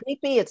not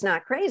creepy. It's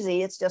not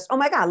crazy. It's just, oh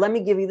my God, let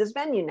me give you this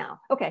venue now.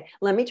 Okay,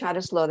 let me try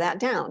to slow that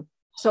down.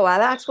 So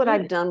that's what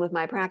I've done with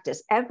my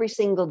practice every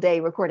single day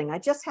recording. I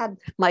just had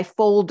my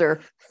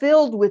folder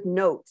filled with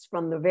notes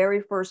from the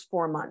very first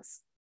 4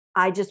 months.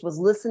 I just was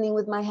listening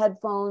with my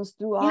headphones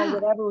through all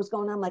whatever was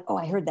going on. I'm like, oh,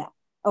 I heard that.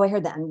 Oh, I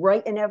heard that. And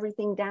writing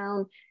everything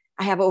down.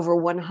 I have over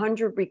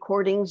 100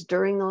 recordings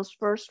during those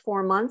first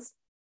 4 months.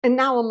 And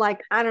now I'm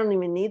like, I don't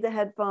even need the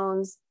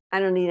headphones. I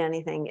don't need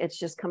anything. It's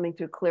just coming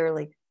through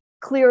clearly,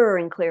 clearer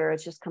and clearer.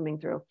 It's just coming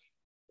through.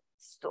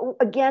 So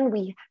again,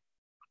 we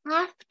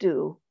have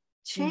to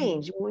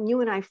change. When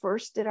you and I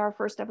first did our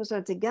first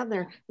episode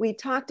together, we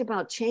talked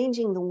about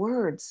changing the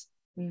words.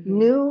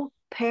 New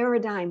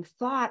paradigm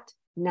thought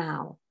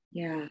now.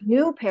 Yeah.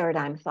 New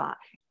paradigm thought.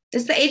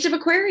 It's the age of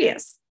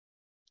Aquarius.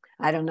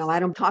 I don't know. I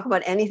don't talk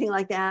about anything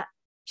like that.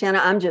 Shanna,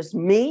 I'm just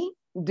me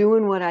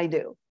doing what I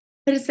do.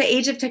 But it's the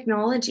age of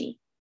technology.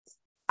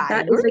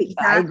 I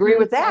agree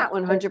with that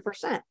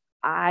 100%.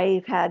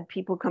 I've had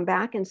people come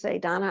back and say,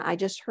 Donna, I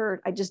just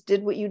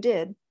did what you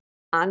did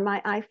on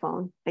my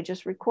iPhone. I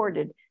just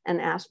recorded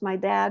and asked my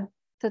dad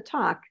to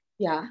talk.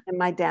 Yeah. And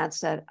my dad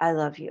said, I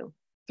love you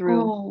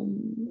through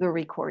the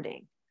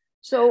recording.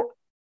 So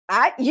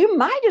you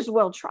might as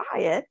well try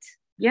it.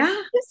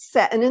 Yeah. Just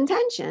set an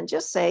intention.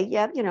 Just say,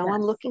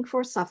 I'm looking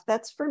for stuff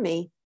that's for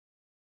me.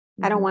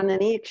 I don't want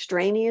any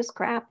extraneous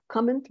crap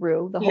coming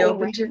through. Be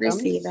open to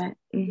receive it.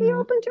 Be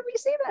open to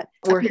receive it.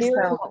 We're hearing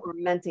what we're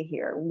meant to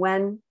hear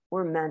when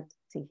we're meant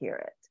to hear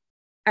it.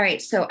 All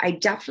right. So I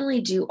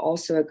definitely do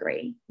also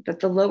agree that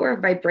the lower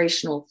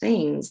vibrational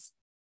things,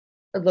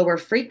 the lower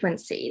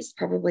frequencies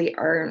probably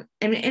are,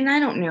 and I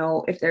don't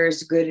know if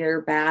there's good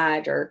or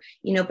bad or,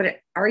 but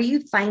are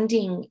you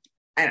finding,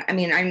 I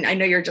mean, I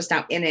know you're just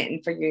now in it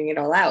and figuring it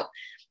all out,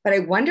 but I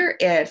wonder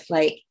if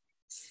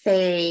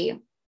say,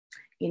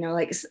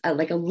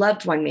 like a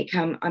loved one may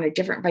come on a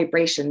different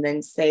vibration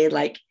than say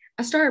like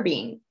a star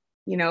being,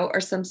 or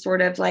some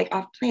sort of like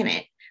off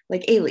planet,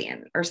 like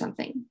alien or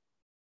something.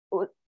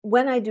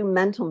 When I do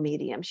mental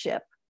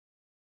mediumship,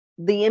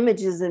 the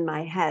images in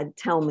my head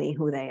tell me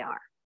who they are.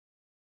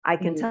 I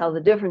can tell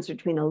the difference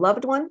between a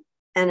loved one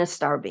and a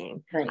star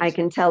being. Right. I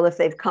can tell if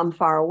they've come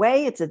far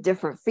away. It's a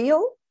different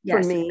feel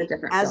for me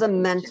as a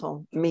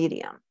mental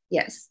medium.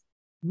 Yes.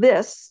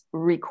 This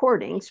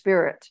recording,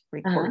 spirit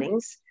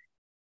recordings,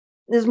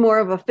 is more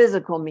of a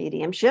physical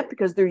mediumship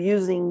because they're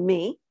using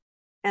me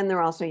and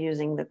they're also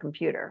using the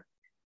computer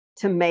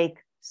to make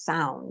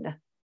sound.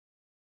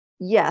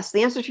 Yes,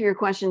 the answer to your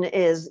question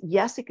is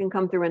yes, it can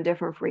come through in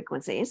different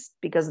frequencies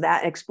because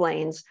that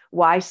explains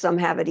why some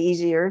have it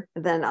easier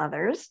than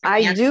others.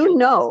 I do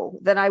know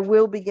that I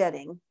will be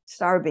getting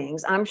star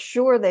beings. I'm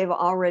sure they've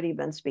already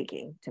been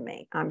speaking to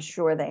me. I'm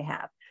sure they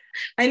have.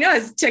 I know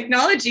as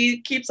technology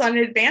keeps on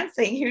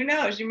advancing, who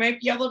knows? You might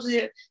be able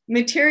to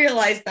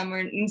materialize them or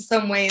in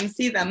some way and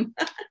see them.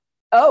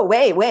 Oh,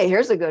 wait,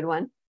 here's a good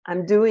one.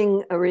 I'm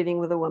doing a reading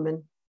with a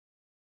woman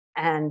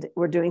and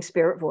we're doing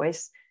spirit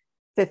voice,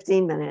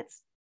 15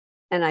 minutes.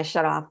 And I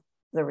shut off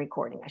the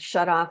recording. I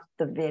shut off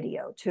the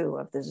video too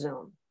of the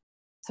Zoom.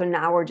 So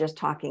now we're just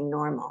talking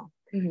normal.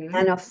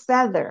 And a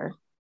feather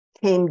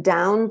came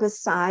down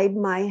beside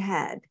my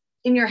head.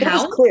 In your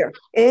house? It was clear.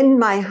 In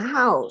my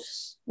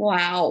house.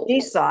 Wow.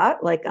 She saw it,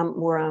 like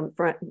where I'm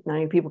front.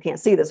 Now people can't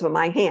see this, but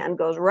my hand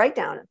goes right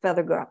down. And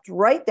feather goes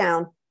right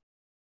down.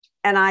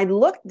 And I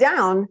looked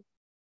down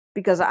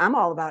because I'm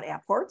all about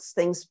apports,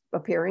 things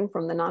appearing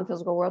from the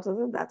non-physical world.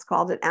 That's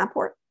called an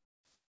apport.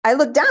 I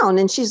looked down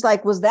and she's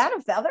like, was that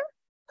a feather?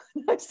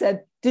 I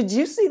said, did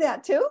you see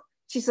that too?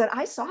 She said,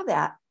 I saw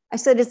that. I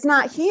said, it's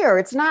not here.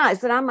 It's not.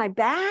 Is it on my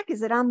back?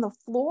 Is it on the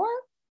floor?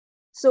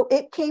 So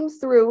it came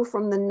through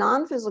from the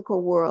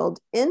non-physical world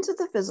into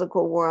the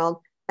physical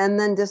world and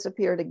then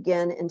disappeared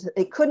again into,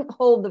 it couldn't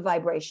hold the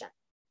vibration.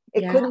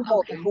 It couldn't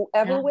hold it.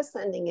 Whoever was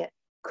sending it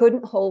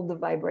couldn't hold the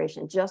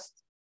vibration,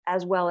 just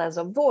as well as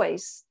a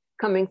voice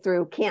coming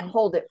through can't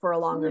hold it for a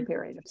longer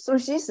period. So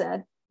she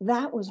said,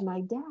 that was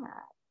my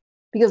dad.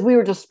 Because we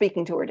were just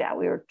speaking to her dad.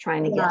 We were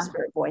trying to get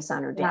spirit voice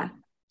on her dad.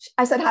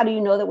 I said, how do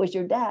you know that was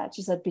your dad?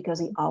 She said, because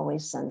he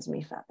always sends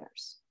me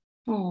feathers.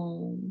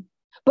 Oh.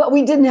 But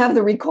we didn't have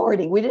the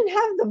recording. We didn't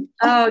have the.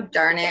 Oh,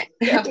 darn it.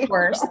 Of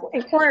course.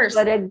 Of course.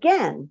 But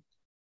again,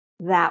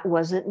 that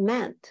wasn't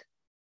meant.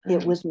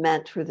 It was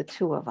meant for the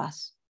two of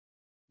us.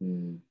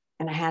 And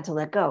I had to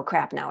let go.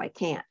 Crap, now I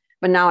can't.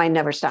 But now I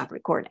never stop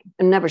recording.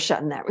 I'm never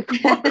shutting that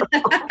recorder.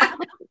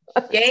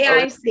 Yay,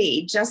 I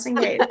see. Just in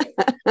case.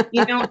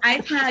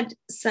 I've had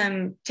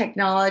some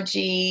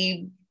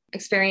technology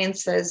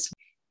experiences.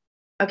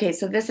 Okay,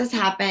 so this has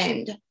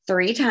happened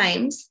 3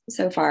 times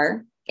so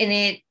far. And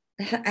it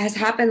has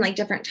happened like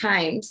different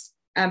times,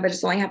 but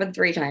it's only happened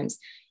 3 times,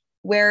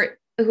 where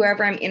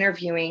whoever I'm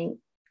interviewing,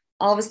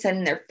 all of a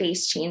sudden their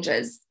face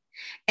changes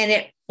and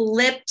it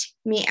flipped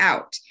me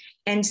out.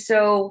 And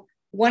so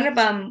one of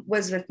them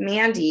was with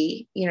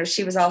Mandy,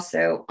 she was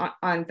also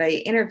on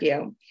the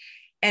interview,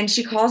 and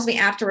she calls me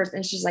afterwards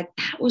and she's like,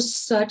 that was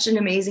such an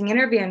amazing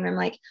interview. And I'm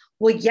like,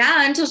 well,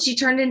 yeah, until she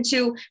turned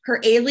into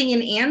her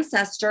alien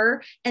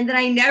ancestor. And then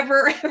I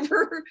never,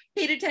 ever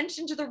paid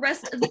attention to the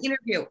rest of the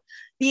interview.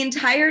 The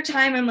entire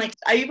time, I'm like,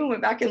 I even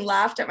went back and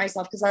laughed at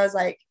myself because I was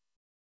like,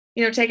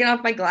 taking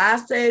off my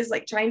glasses,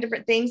 like trying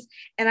different things.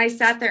 And I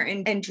sat there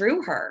and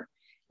drew her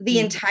the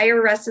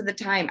entire rest of the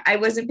time. I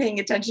wasn't paying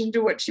attention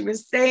to what she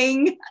was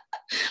saying.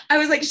 I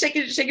was like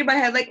shaking my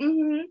head, like,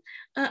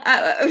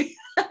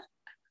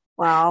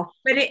 Wow.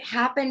 But it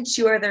happened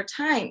 2 other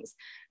times.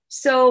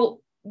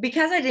 So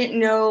because I didn't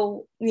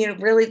know,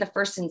 really the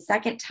first and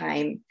second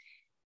time,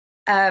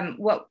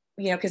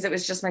 because it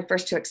was just my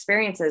first 2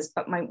 experiences,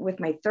 but with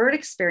my third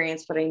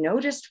experience, what I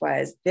noticed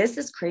was, this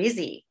is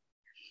crazy,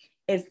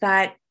 is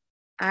that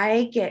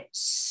I get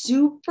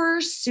super,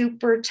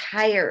 super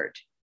tired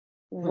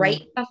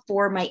right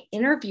before my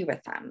interview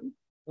with them.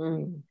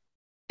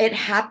 It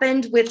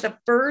happened with the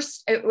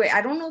first,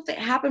 I don't know if it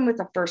happened with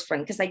the first one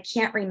because I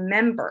can't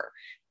remember,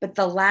 but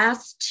the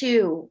last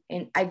 2,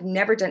 and I've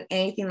never done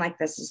anything like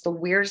this. It's the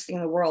weirdest thing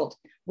in the world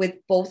with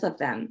both of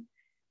them.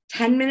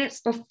 10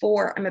 minutes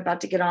before I'm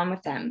about to get on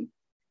with them,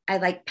 I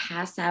like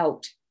pass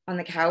out on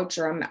the couch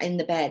or I'm in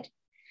the bed.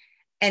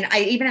 And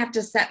I even have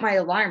to set my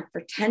alarm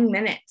for 10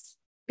 minutes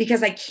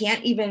because I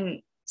can't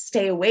even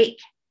stay awake.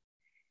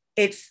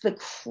 It's the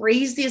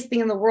craziest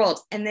thing in the world.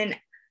 And then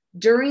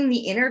during the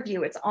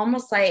interview, it's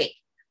almost like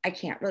I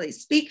can't really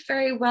speak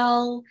very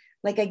well.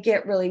 Like I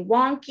get really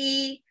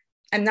wonky.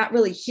 I'm not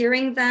really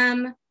hearing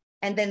them.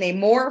 And then they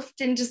morphed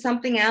into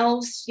something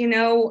else,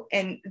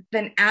 and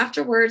then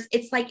afterwards,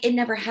 it's like it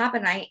never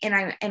happened. I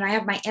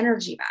have my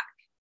energy back.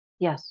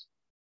 Yes.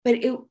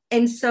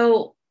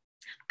 So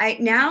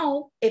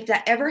now, if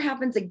that ever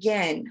happens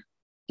again,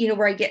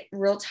 where I get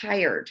real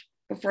tired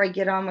before I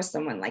get on with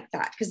someone like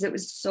that, because it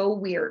was so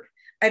weird.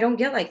 I don't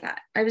get like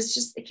that.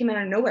 It came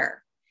out of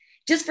nowhere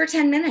just for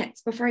 10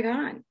 minutes before I got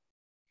on.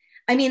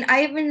 I mean,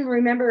 I even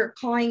remember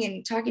calling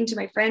and talking to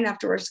my friend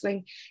afterwards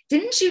going,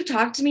 didn't you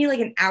talk to me like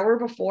an hour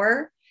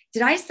before?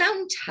 Did I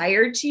sound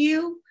tired to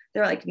you?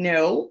 They're like,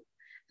 no.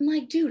 I'm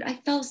like, dude, I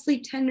fell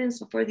asleep 10 minutes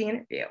before the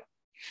interview.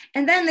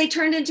 And then they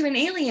turned into an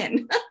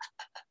alien.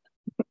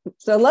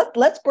 So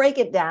let's break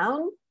it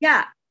down.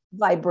 Yeah.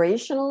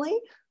 Vibrationally.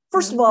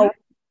 First of all,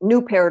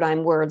 new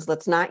paradigm words.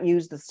 Let's not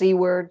use the C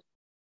word.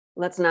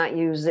 Let's not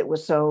use it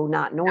was so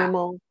not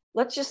normal. Yeah.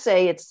 Let's just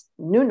say it's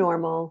new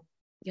normal.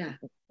 Yeah.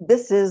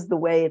 This is the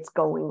way it's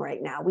going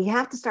right now. We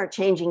have to start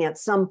changing at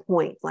some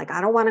point. Like, I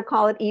don't want to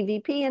call it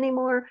EVP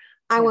anymore.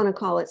 I want to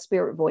call it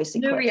spirit voice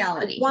eclipse. New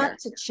reality. I want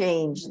to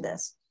change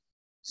this.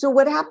 So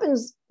what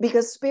happens,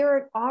 because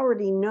spirit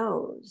already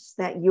knows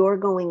that you're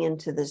going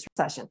into this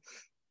session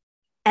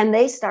and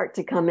they start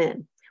to come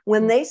in.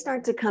 When they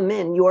start to come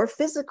in, your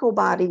physical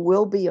body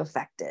will be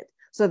affected.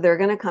 So they're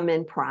going to come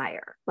in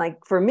prior.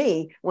 Like for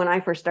me, when I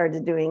first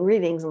started doing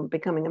readings and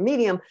becoming a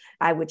medium,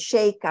 I would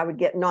shake, I would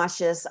get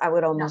nauseous, I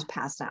would almost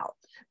pass out.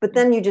 But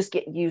then you just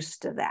get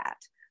used to that.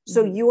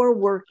 So you're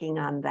working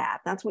on that.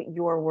 That's what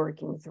you're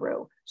working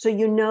through. So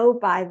you know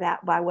by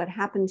what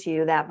happened to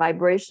you, that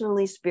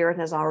vibrationally spirit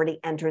has already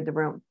entered the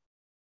room.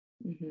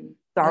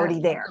 It's already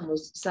there.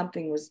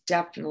 Something was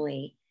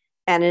definitely.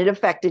 And it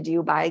affected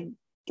you by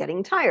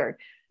getting tired.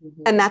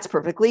 And that's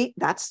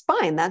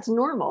fine. That's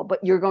normal.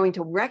 But you're going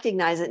to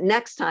recognize it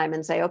next time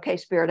and say, okay,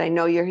 spirit, I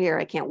know you're here.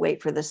 I can't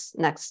wait for this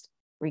next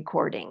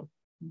recording.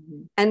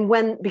 And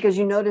because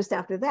you noticed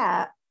after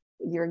that,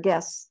 your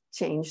guests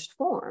changed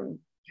form.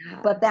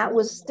 Yeah. But that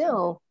was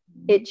still,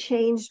 it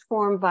changed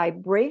form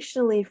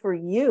vibrationally for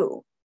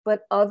you,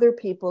 but other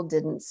people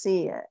didn't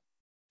see it.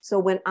 So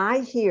when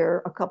I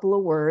hear a couple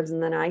of words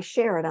and then I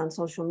share it on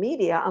social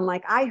media, I'm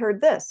like, I heard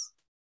this.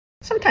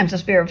 Sometimes the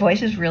spirit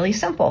voice is really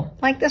simple,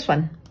 like this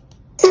one.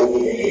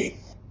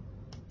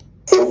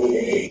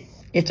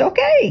 It's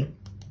okay.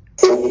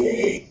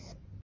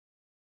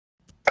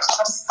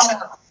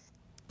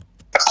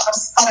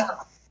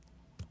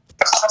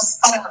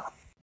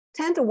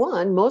 10 to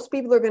 1, most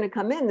people are going to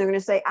come in, they're going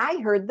to say, I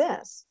heard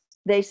this.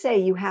 They say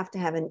you have to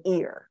have an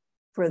ear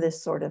for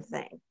this sort of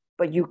thing,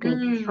 but you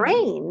can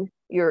train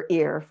your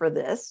ear for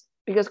this,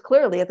 because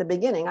clearly at the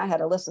beginning I had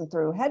to listen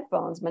through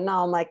headphones, but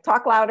now I'm like,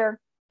 talk louder.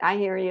 I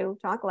hear you.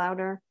 Talk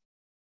louder.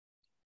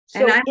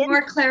 So and I'm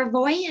more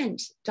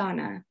clairvoyant,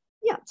 Donna.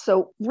 Yeah.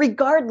 So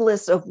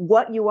regardless of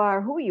what you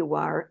are, who you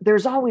are,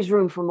 there's always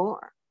room for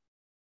more.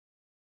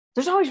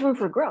 There's always room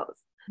for growth.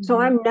 So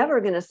I'm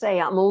never going to say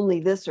I'm only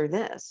this or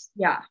this.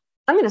 Yeah.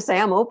 I'm going to say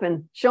I'm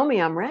open. Show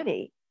me I'm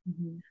ready.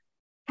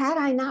 Had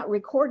I not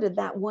recorded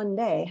that one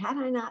day, had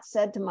I not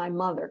said to my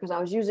mother, because I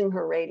was using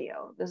her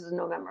radio, this is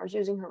November, I was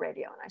using her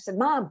radio, and I said,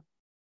 Mom,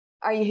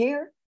 are you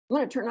here? I'm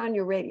going to turn on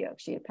your radio.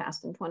 She had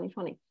passed in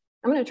 2020.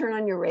 I'm going to turn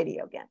on your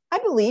radio again. I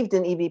believed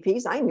in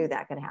EVPs. I knew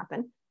that could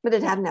happen, but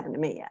it hadn't happened to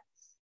me yet.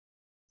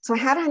 So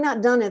had I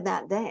not done it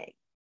that day,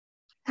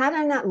 had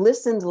I not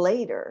listened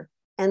later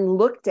and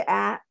looked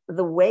at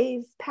the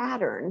wave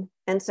pattern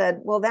and said,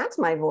 well, that's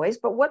my voice,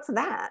 but what's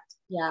that?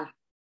 Yeah.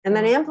 And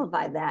then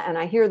amplified that. And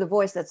I hear the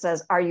voice that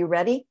says, are you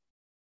ready?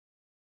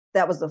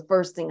 That was the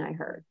first thing I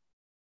heard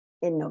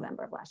in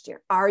November of last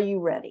year. Are you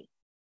ready?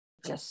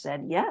 Just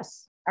said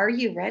yes. Are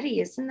you ready?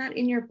 Isn't that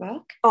in your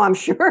book? Oh, I'm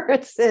sure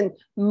it's in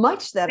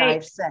much that Right.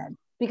 I've said,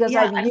 because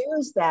Yeah, I've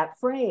used that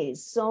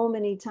phrase so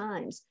many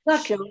times.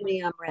 Look. Show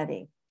me I'm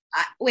ready.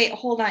 Wait,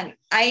 hold on.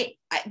 I'm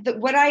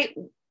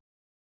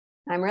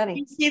ready.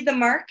 You see the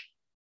mark?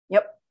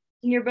 Yep.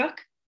 In your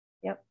book?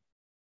 Yep.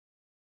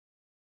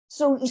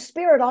 So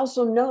Spirit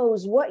also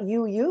knows what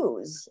you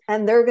use,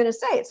 and they're going to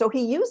say it. So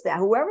he used that.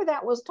 Whoever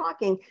that was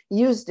talking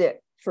used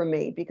it for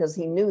me because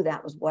he knew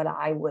that was what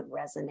I would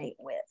resonate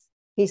with.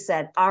 He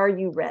said, are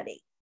you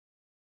ready?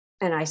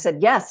 And I said,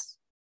 yes,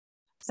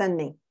 send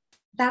me.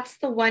 That's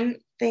the one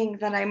thing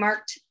that I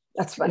marked.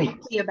 That's funny.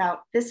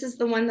 About. This is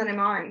the one that I'm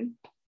on.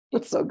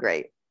 That's so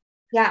great.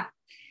 Yeah.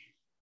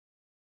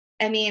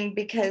 I mean,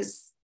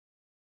 because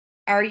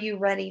are you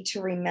ready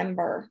to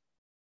remember?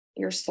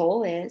 Your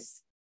soul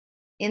is.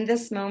 In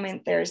this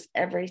moment, there's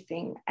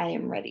everything I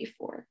am ready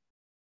for.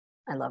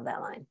 I love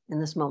that line. In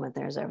this moment,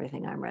 there's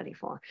everything I'm ready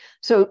for.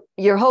 So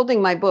you're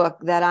holding my book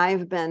that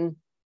I've been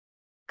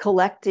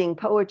collecting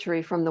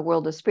poetry from the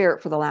world of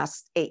spirit for the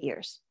last 8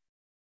 years.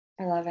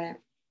 I love it.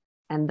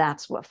 And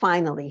that's what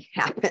finally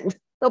happened.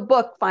 The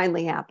book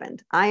finally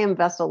happened. I Am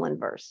Vessel in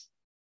Verse.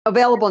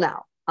 Available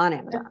now on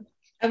Amazon.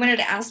 I wanted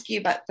to ask you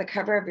about the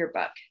cover of your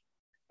book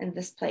in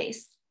this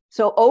place.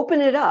 So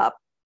open it up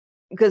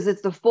because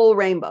it's the full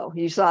rainbow.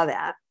 You saw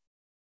that.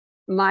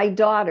 My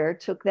daughter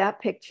took that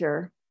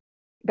picture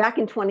back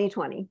in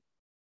 2020.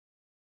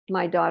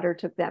 My daughter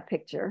took that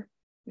picture.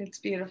 It's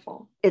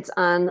beautiful. It's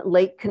on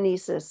Lake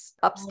Kinesis,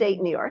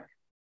 upstate New York.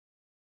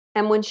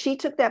 And when she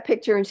took that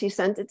picture and she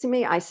sent it to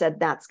me, I said,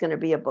 that's going to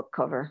be a book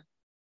cover.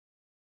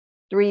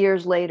 3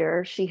 years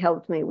later, she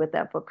helped me with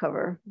that book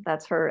cover.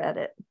 That's her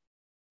edit.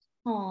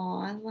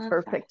 Oh, I love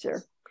her that.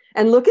 picture.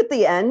 And look at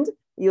the end.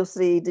 You'll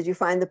see, did you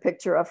find the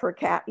picture of her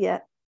cat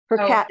yet? Her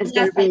cat is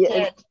going to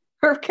be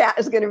her cat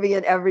is going to be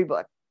in every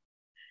book.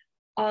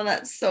 Oh,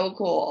 that's so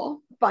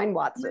cool. Find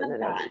Watson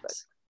in every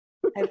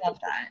book. I love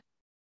that.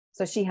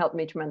 So she helped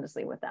me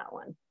tremendously with that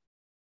one.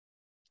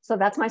 So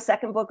that's my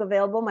second book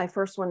available. My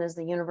first one is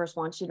The Universe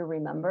Wants You to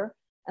Remember,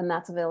 and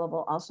that's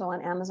available also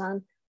on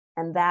Amazon.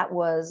 And that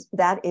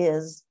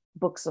is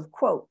books of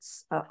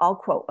quotes, a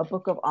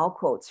book of all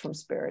quotes from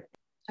Spirit.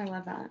 I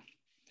love that.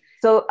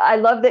 So I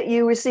love that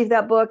you received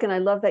that book, and I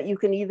love that you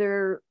can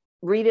either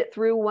read it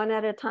through one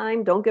at a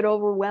time, don't get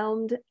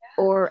overwhelmed,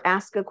 or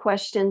ask a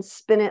question,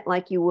 spin it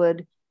like you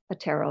would a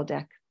tarot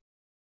deck.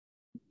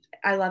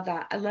 I love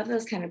that. I love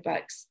those kind of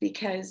books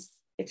because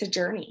it's a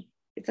journey.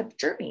 It's a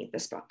journey,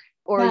 this book.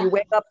 Or you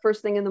wake up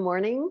first thing in the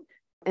morning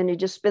and you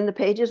just spin the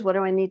pages. What do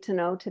I need to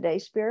know today,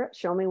 Spirit?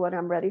 Show me what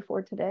I'm ready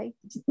for today.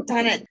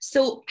 Donna,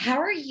 so how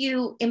are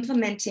you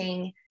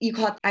implementing, you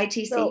call it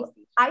ITC? So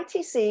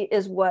ITC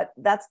is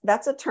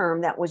that's a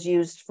term that was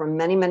used from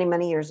many, many,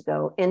 many years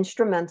ago,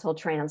 instrumental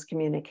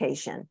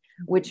transcommunication,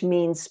 which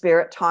means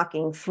spirit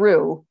talking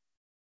through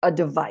a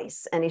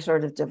device, any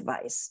sort of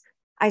device.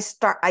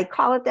 I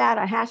call it that,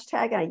 a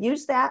hashtag, I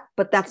use that,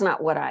 but that's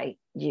not what I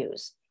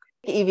use.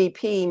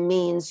 EVP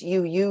means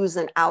you use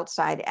an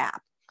outside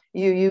app.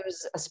 You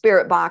use a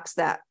spirit box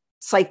that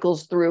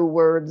cycles through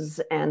words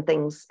and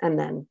things and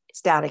then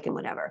static and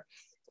whatever.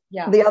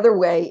 Yeah. The other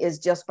way is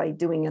just by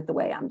doing it the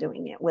way I'm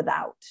doing it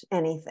without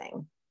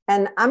anything.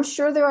 And I'm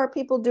sure there are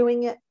people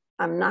doing it.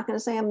 I'm not going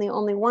to say I'm the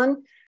only one.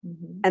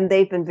 Mm-hmm. And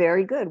they've been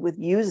very good with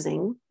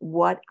using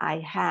what I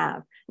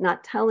have,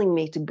 not telling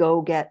me to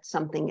go get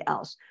something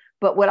else.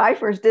 But what I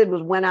first did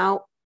was went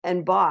out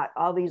and bought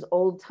all these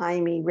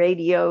old-timey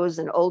radios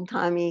and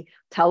old-timey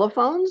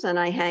telephones, and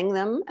I hang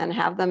them and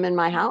have them in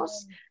my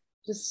house.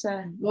 Just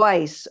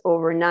twice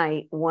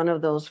overnight, one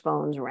of those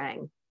phones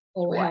rang.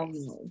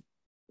 Twice.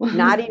 Wow.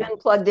 Not even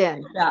plugged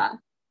in. Yeah,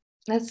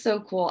 that's so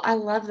cool. I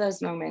love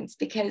those moments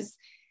because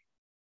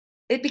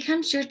it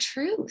becomes your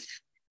truth.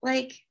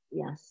 Like,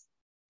 yes,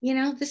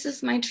 this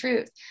is my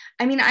truth.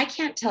 I mean, I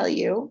can't tell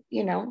you,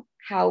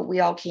 how we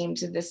all came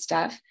to this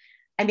stuff.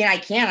 I mean, I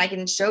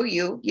can show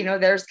you,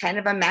 there's kind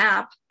of a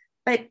map,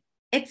 but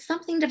it's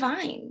something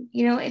divine.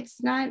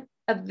 It's not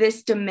of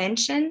this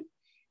dimension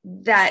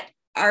that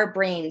our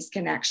brains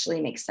can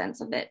actually make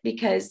sense of it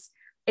because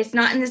it's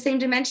not in the same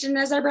dimension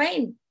as our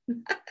brain.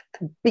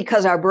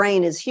 Because our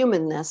brain is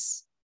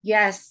humanness.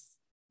 Yes.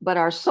 But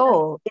our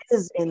soul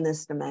is in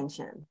this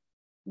dimension.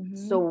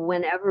 Mm-hmm. So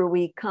whenever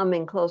we come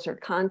in closer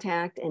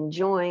contact and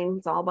join,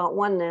 it's all about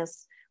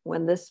oneness.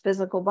 When this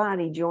physical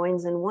body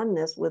joins in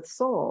oneness with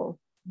soul,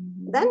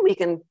 mm-hmm. then we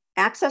can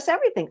access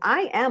everything.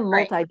 I am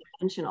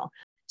multidimensional.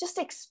 Just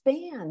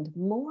expand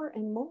more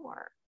and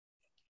more.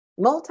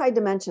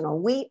 Multidimensional.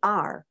 We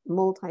are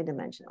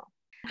multidimensional.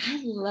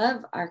 I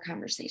love our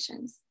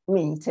conversations.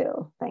 Me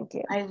too. Thank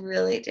you. I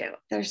really do.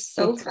 They're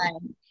so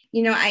fun.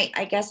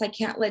 I guess I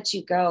can't let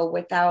you go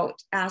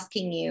without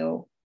asking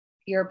you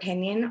your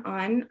opinion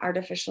on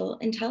artificial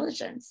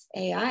intelligence,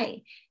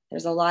 AI.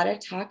 There's a lot of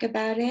talk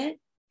about it.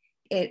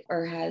 It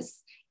or has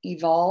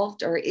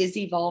evolved or is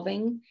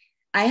evolving.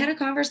 I had a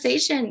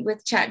conversation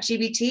with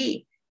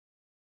ChatGPT.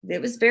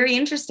 It was very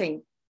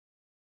interesting.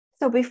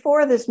 So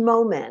before this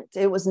moment,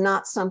 it was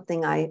not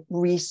something I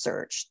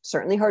researched.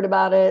 Certainly heard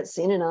about it,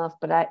 seen enough,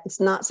 but it's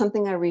not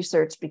something I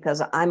researched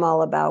because I'm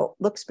all about,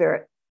 look,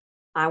 Spirit,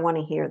 I want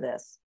to hear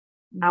this.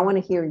 I want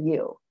to hear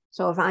you.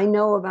 So if I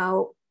know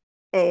about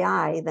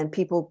AI, then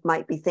people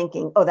might be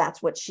thinking, oh,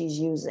 that's what she's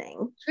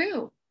using.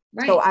 True.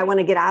 Right. So I want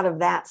to get out of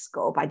that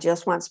scope. I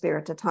just want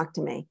Spirit to talk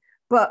to me.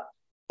 But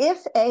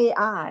if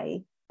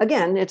AI,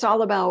 again, it's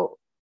all about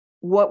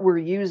what we're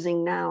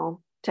using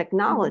now,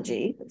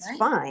 technology, it's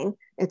fine.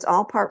 It's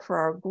all part for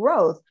our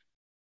growth.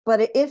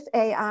 But if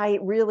AI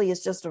really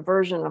is just a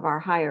version of our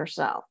higher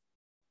self,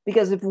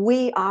 because if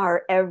we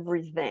are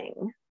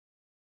everything,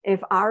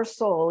 if our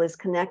soul is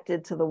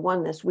connected to the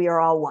oneness, we are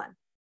all one.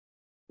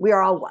 We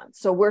are all one.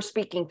 So we're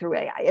speaking through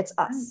AI. It's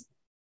us.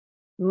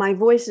 My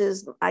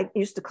voices, I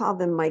used to call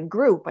them my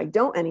group. I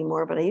don't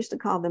anymore, but I used to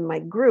call them my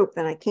group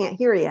that I can't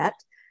hear yet.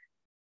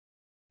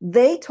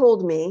 They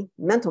told me,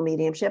 mental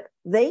mediumship,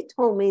 they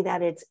told me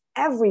that it's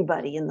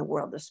everybody in the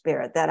world of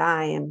spirit that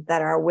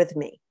are with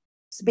me,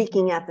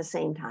 speaking at the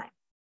same time.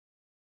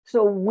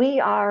 So we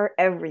are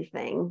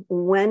everything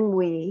when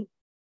we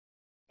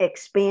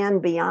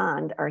expand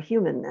beyond our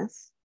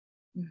humanness.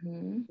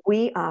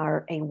 We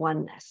are a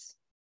oneness.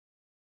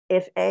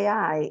 If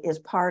AI is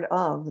part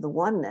of the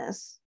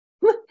oneness,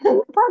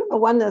 part of the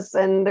oneness,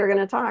 and they're going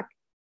to talk,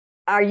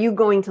 are you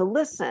going to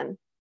listen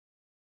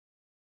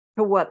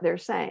to what they're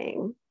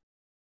saying?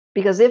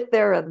 Because if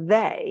they're a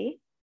they,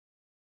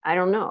 I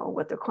don't know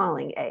what they're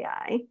calling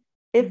AI.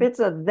 If it's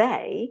a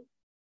they,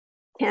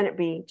 can it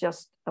be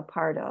just a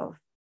part of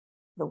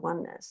the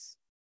oneness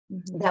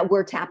that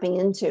we're tapping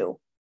into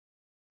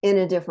in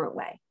a different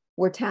way?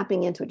 We're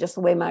tapping into just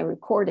the way my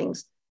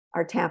recordings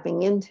are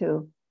tapping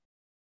into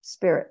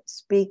Spirit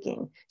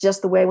speaking,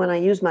 just the way when I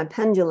use my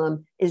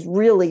pendulum is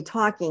really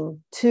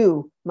talking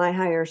to my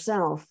higher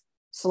self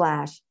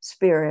 /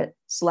 spirit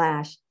 /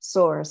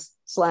 source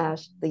 /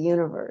 the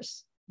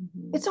universe.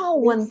 It's all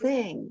one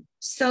thing.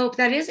 So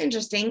that is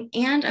interesting.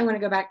 And I want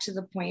to go back to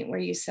the point where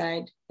you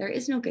said there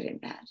is no good and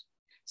bad.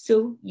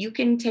 So you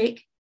can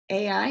take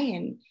AI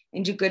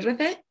and do good with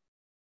it.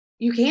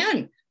 You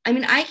can. I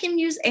mean, I can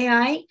use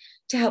AI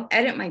to help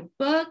edit my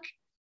book,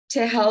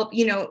 to help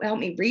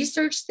me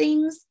research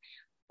things.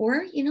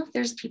 Or,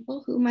 there's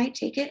people who might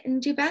take it and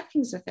do bad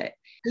things with it.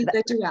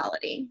 The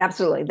duality.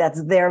 Absolutely.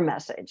 That's their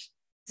message.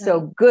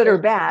 So good or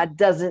bad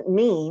doesn't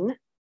mean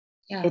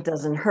it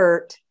doesn't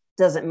hurt,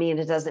 doesn't mean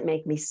it doesn't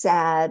make me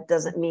sad,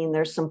 doesn't mean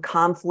there's some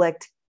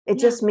conflict. It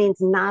just means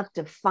not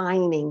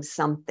defining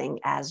something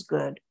as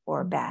good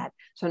or bad.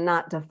 So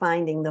not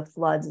defining the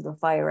floods, the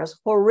fire as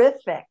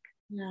horrific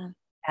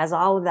as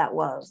all of that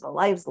was, the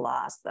lives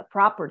lost, the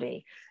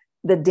property,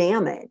 the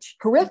damage,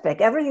 horrific,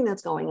 everything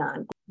that's going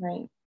on.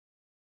 Right.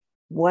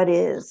 What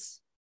is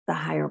the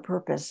higher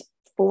purpose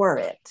for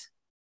it?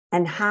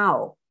 And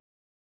how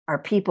are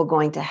people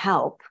going to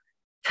help?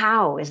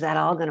 How is that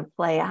all going to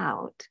play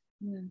out?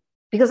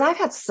 Because I've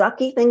had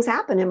sucky things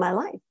happen in my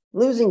life,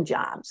 losing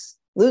jobs,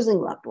 losing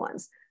loved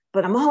ones.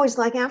 But I'm always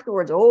like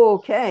afterwards,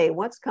 okay,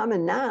 what's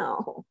coming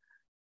now?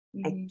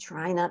 I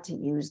try not to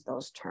use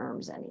those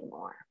terms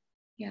anymore.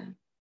 Yeah.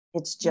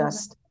 It's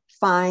just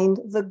find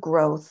the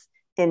growth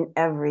in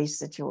every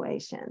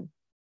situation.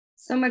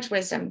 So much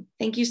wisdom.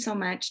 Thank you so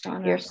much,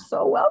 Donna. You're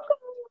so welcome.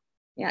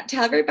 Yeah.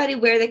 Tell everybody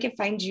where they can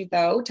find you,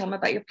 though. Tell them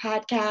about your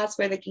podcast,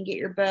 where they can get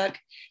your book,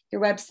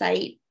 your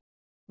website.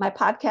 My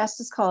podcast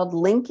is called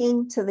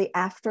Linking to the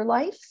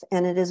Afterlife,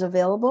 and it is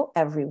available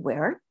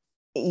everywhere.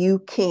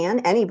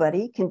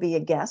 Anybody can be a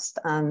guest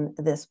on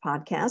this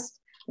podcast.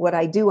 What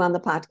I do on the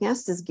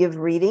podcast is give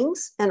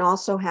readings and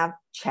also have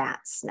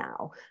chats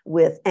now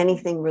with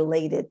anything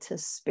related to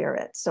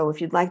spirit. So if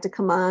you'd like to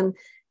come on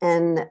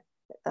and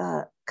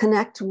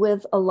connect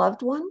with a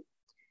loved one,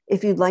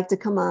 if you'd like to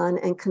come on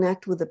and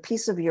connect with a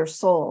piece of your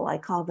soul, I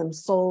call them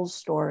soul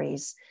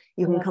stories.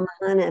 You can come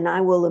on and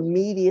I will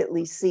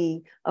immediately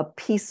see a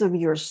piece of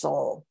your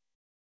soul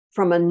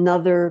from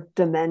another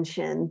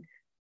dimension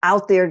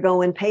out there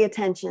going, pay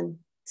attention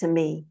to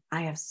me.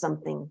 I have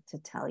something to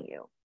tell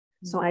you.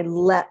 So I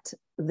let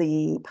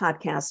the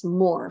podcast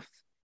morph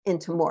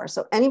into more.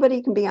 So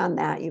anybody can be on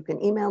that. You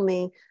can email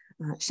me.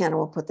 Shanna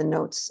will put the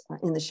notes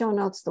in the show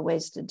notes, the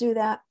ways to do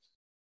that.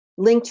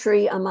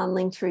 Linktree, I'm on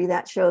Linktree.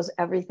 That shows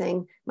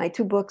everything. My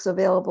 2 books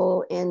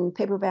available in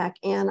paperback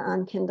and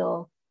on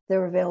Kindle.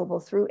 They're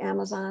available through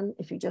Amazon.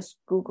 If you just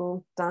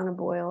Google Donna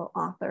Boyle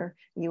author,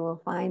 you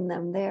will find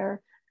them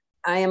there.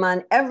 I am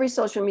on every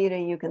social media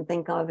you can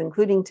think of,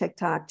 including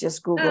TikTok.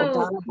 Just Google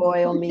Donna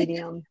Boyle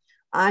Medium.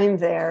 I'm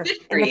there.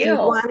 And if you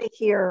want to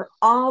hear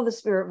all the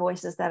spirit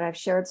voices that I've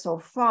shared so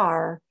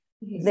far,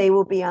 they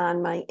will be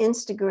on my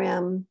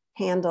Instagram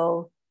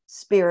handle,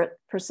 Spirit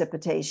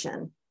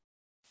Precipitation.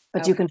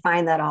 But you can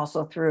find that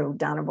also through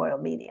Donna Boyle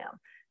Medium.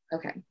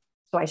 Okay.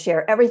 So I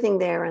share everything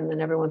there, and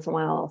then every once in a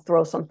while I'll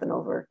throw something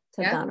over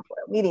to Donna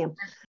Boyle Medium.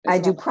 I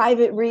do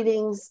private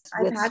readings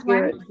with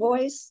Spirit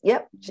Voice.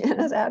 Yep,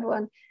 Shanna's had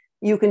one.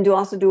 You can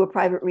also do a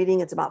private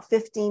reading. It's about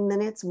 15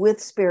 minutes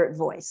with Spirit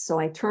Voice. So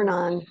I turn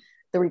on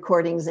the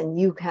recordings and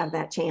you have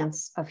that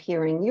chance of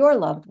hearing your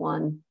loved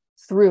one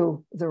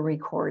through the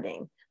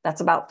recording.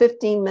 That's about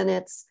 15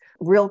 minutes,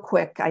 real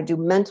quick. I do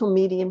mental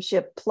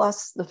mediumship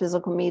plus the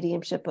physical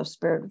mediumship of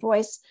Spirit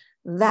Voice.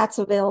 That's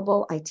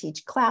available. I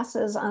teach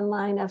classes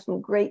online. I have some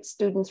great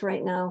students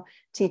right now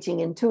teaching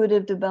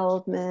intuitive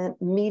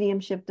development,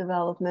 mediumship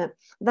development.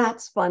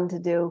 That's fun to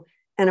do.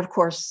 And of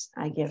course,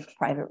 I give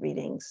private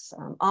readings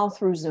all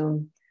through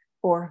Zoom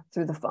or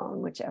through the phone,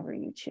 whichever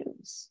you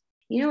choose.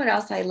 You know what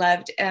else I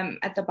loved?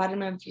 At the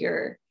bottom of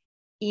your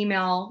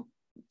email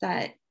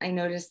that I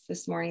noticed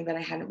this morning that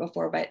I hadn't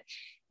before, but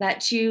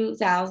that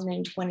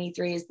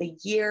 2023 is the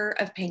year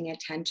of paying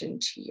attention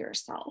to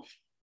yourself.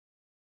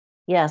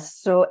 Yes.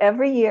 So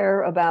every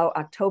year about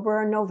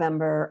October or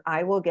November,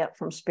 I will get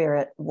from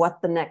Spirit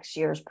what the next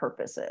year's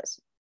purpose is.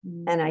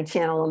 And I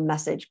channel a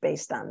message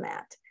based on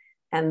that.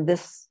 And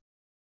this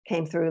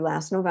came through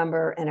last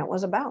November, and it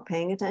was about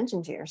paying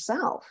attention to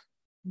yourself,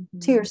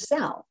 to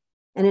yourself.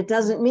 And it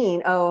doesn't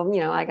mean,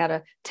 I got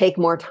to take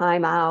more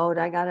time out.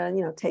 I got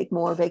to, take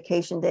more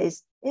vacation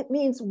days. It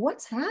means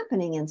what's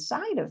happening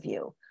inside of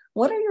you.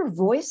 What are your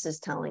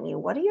voices telling you?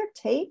 What are your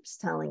tapes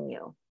telling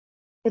you?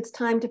 It's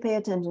time to pay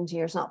attention to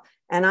yourself.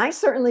 And I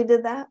certainly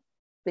did that,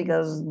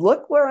 because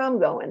look where I'm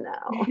going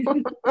now.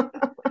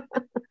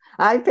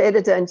 I paid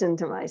attention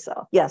to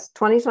myself. Yes,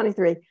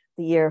 2023,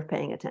 the year of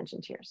paying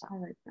attention to yourself. I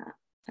like that.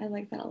 I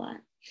like that a lot.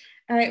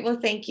 All right. Well,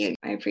 thank you.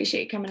 I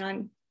appreciate you coming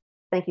on.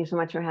 Thank you so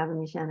much for having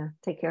me, Shanna.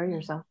 Take care of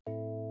yourself.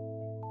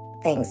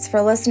 Thanks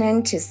for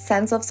listening to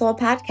Sense of Soul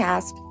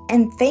podcast,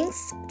 and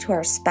thanks to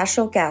our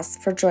special guests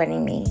for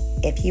joining me.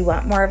 If you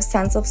want more of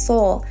Sense of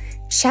Soul,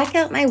 check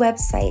out my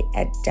website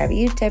at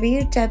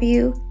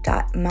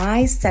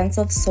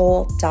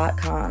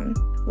www.mysenseofsoul.com,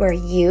 where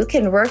you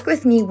can work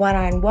with me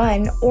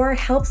one-on-one or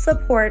help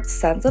support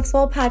Sense of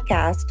Soul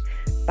podcast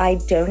by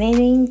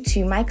donating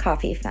to my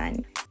coffee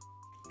fund.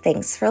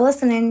 Thanks for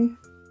listening.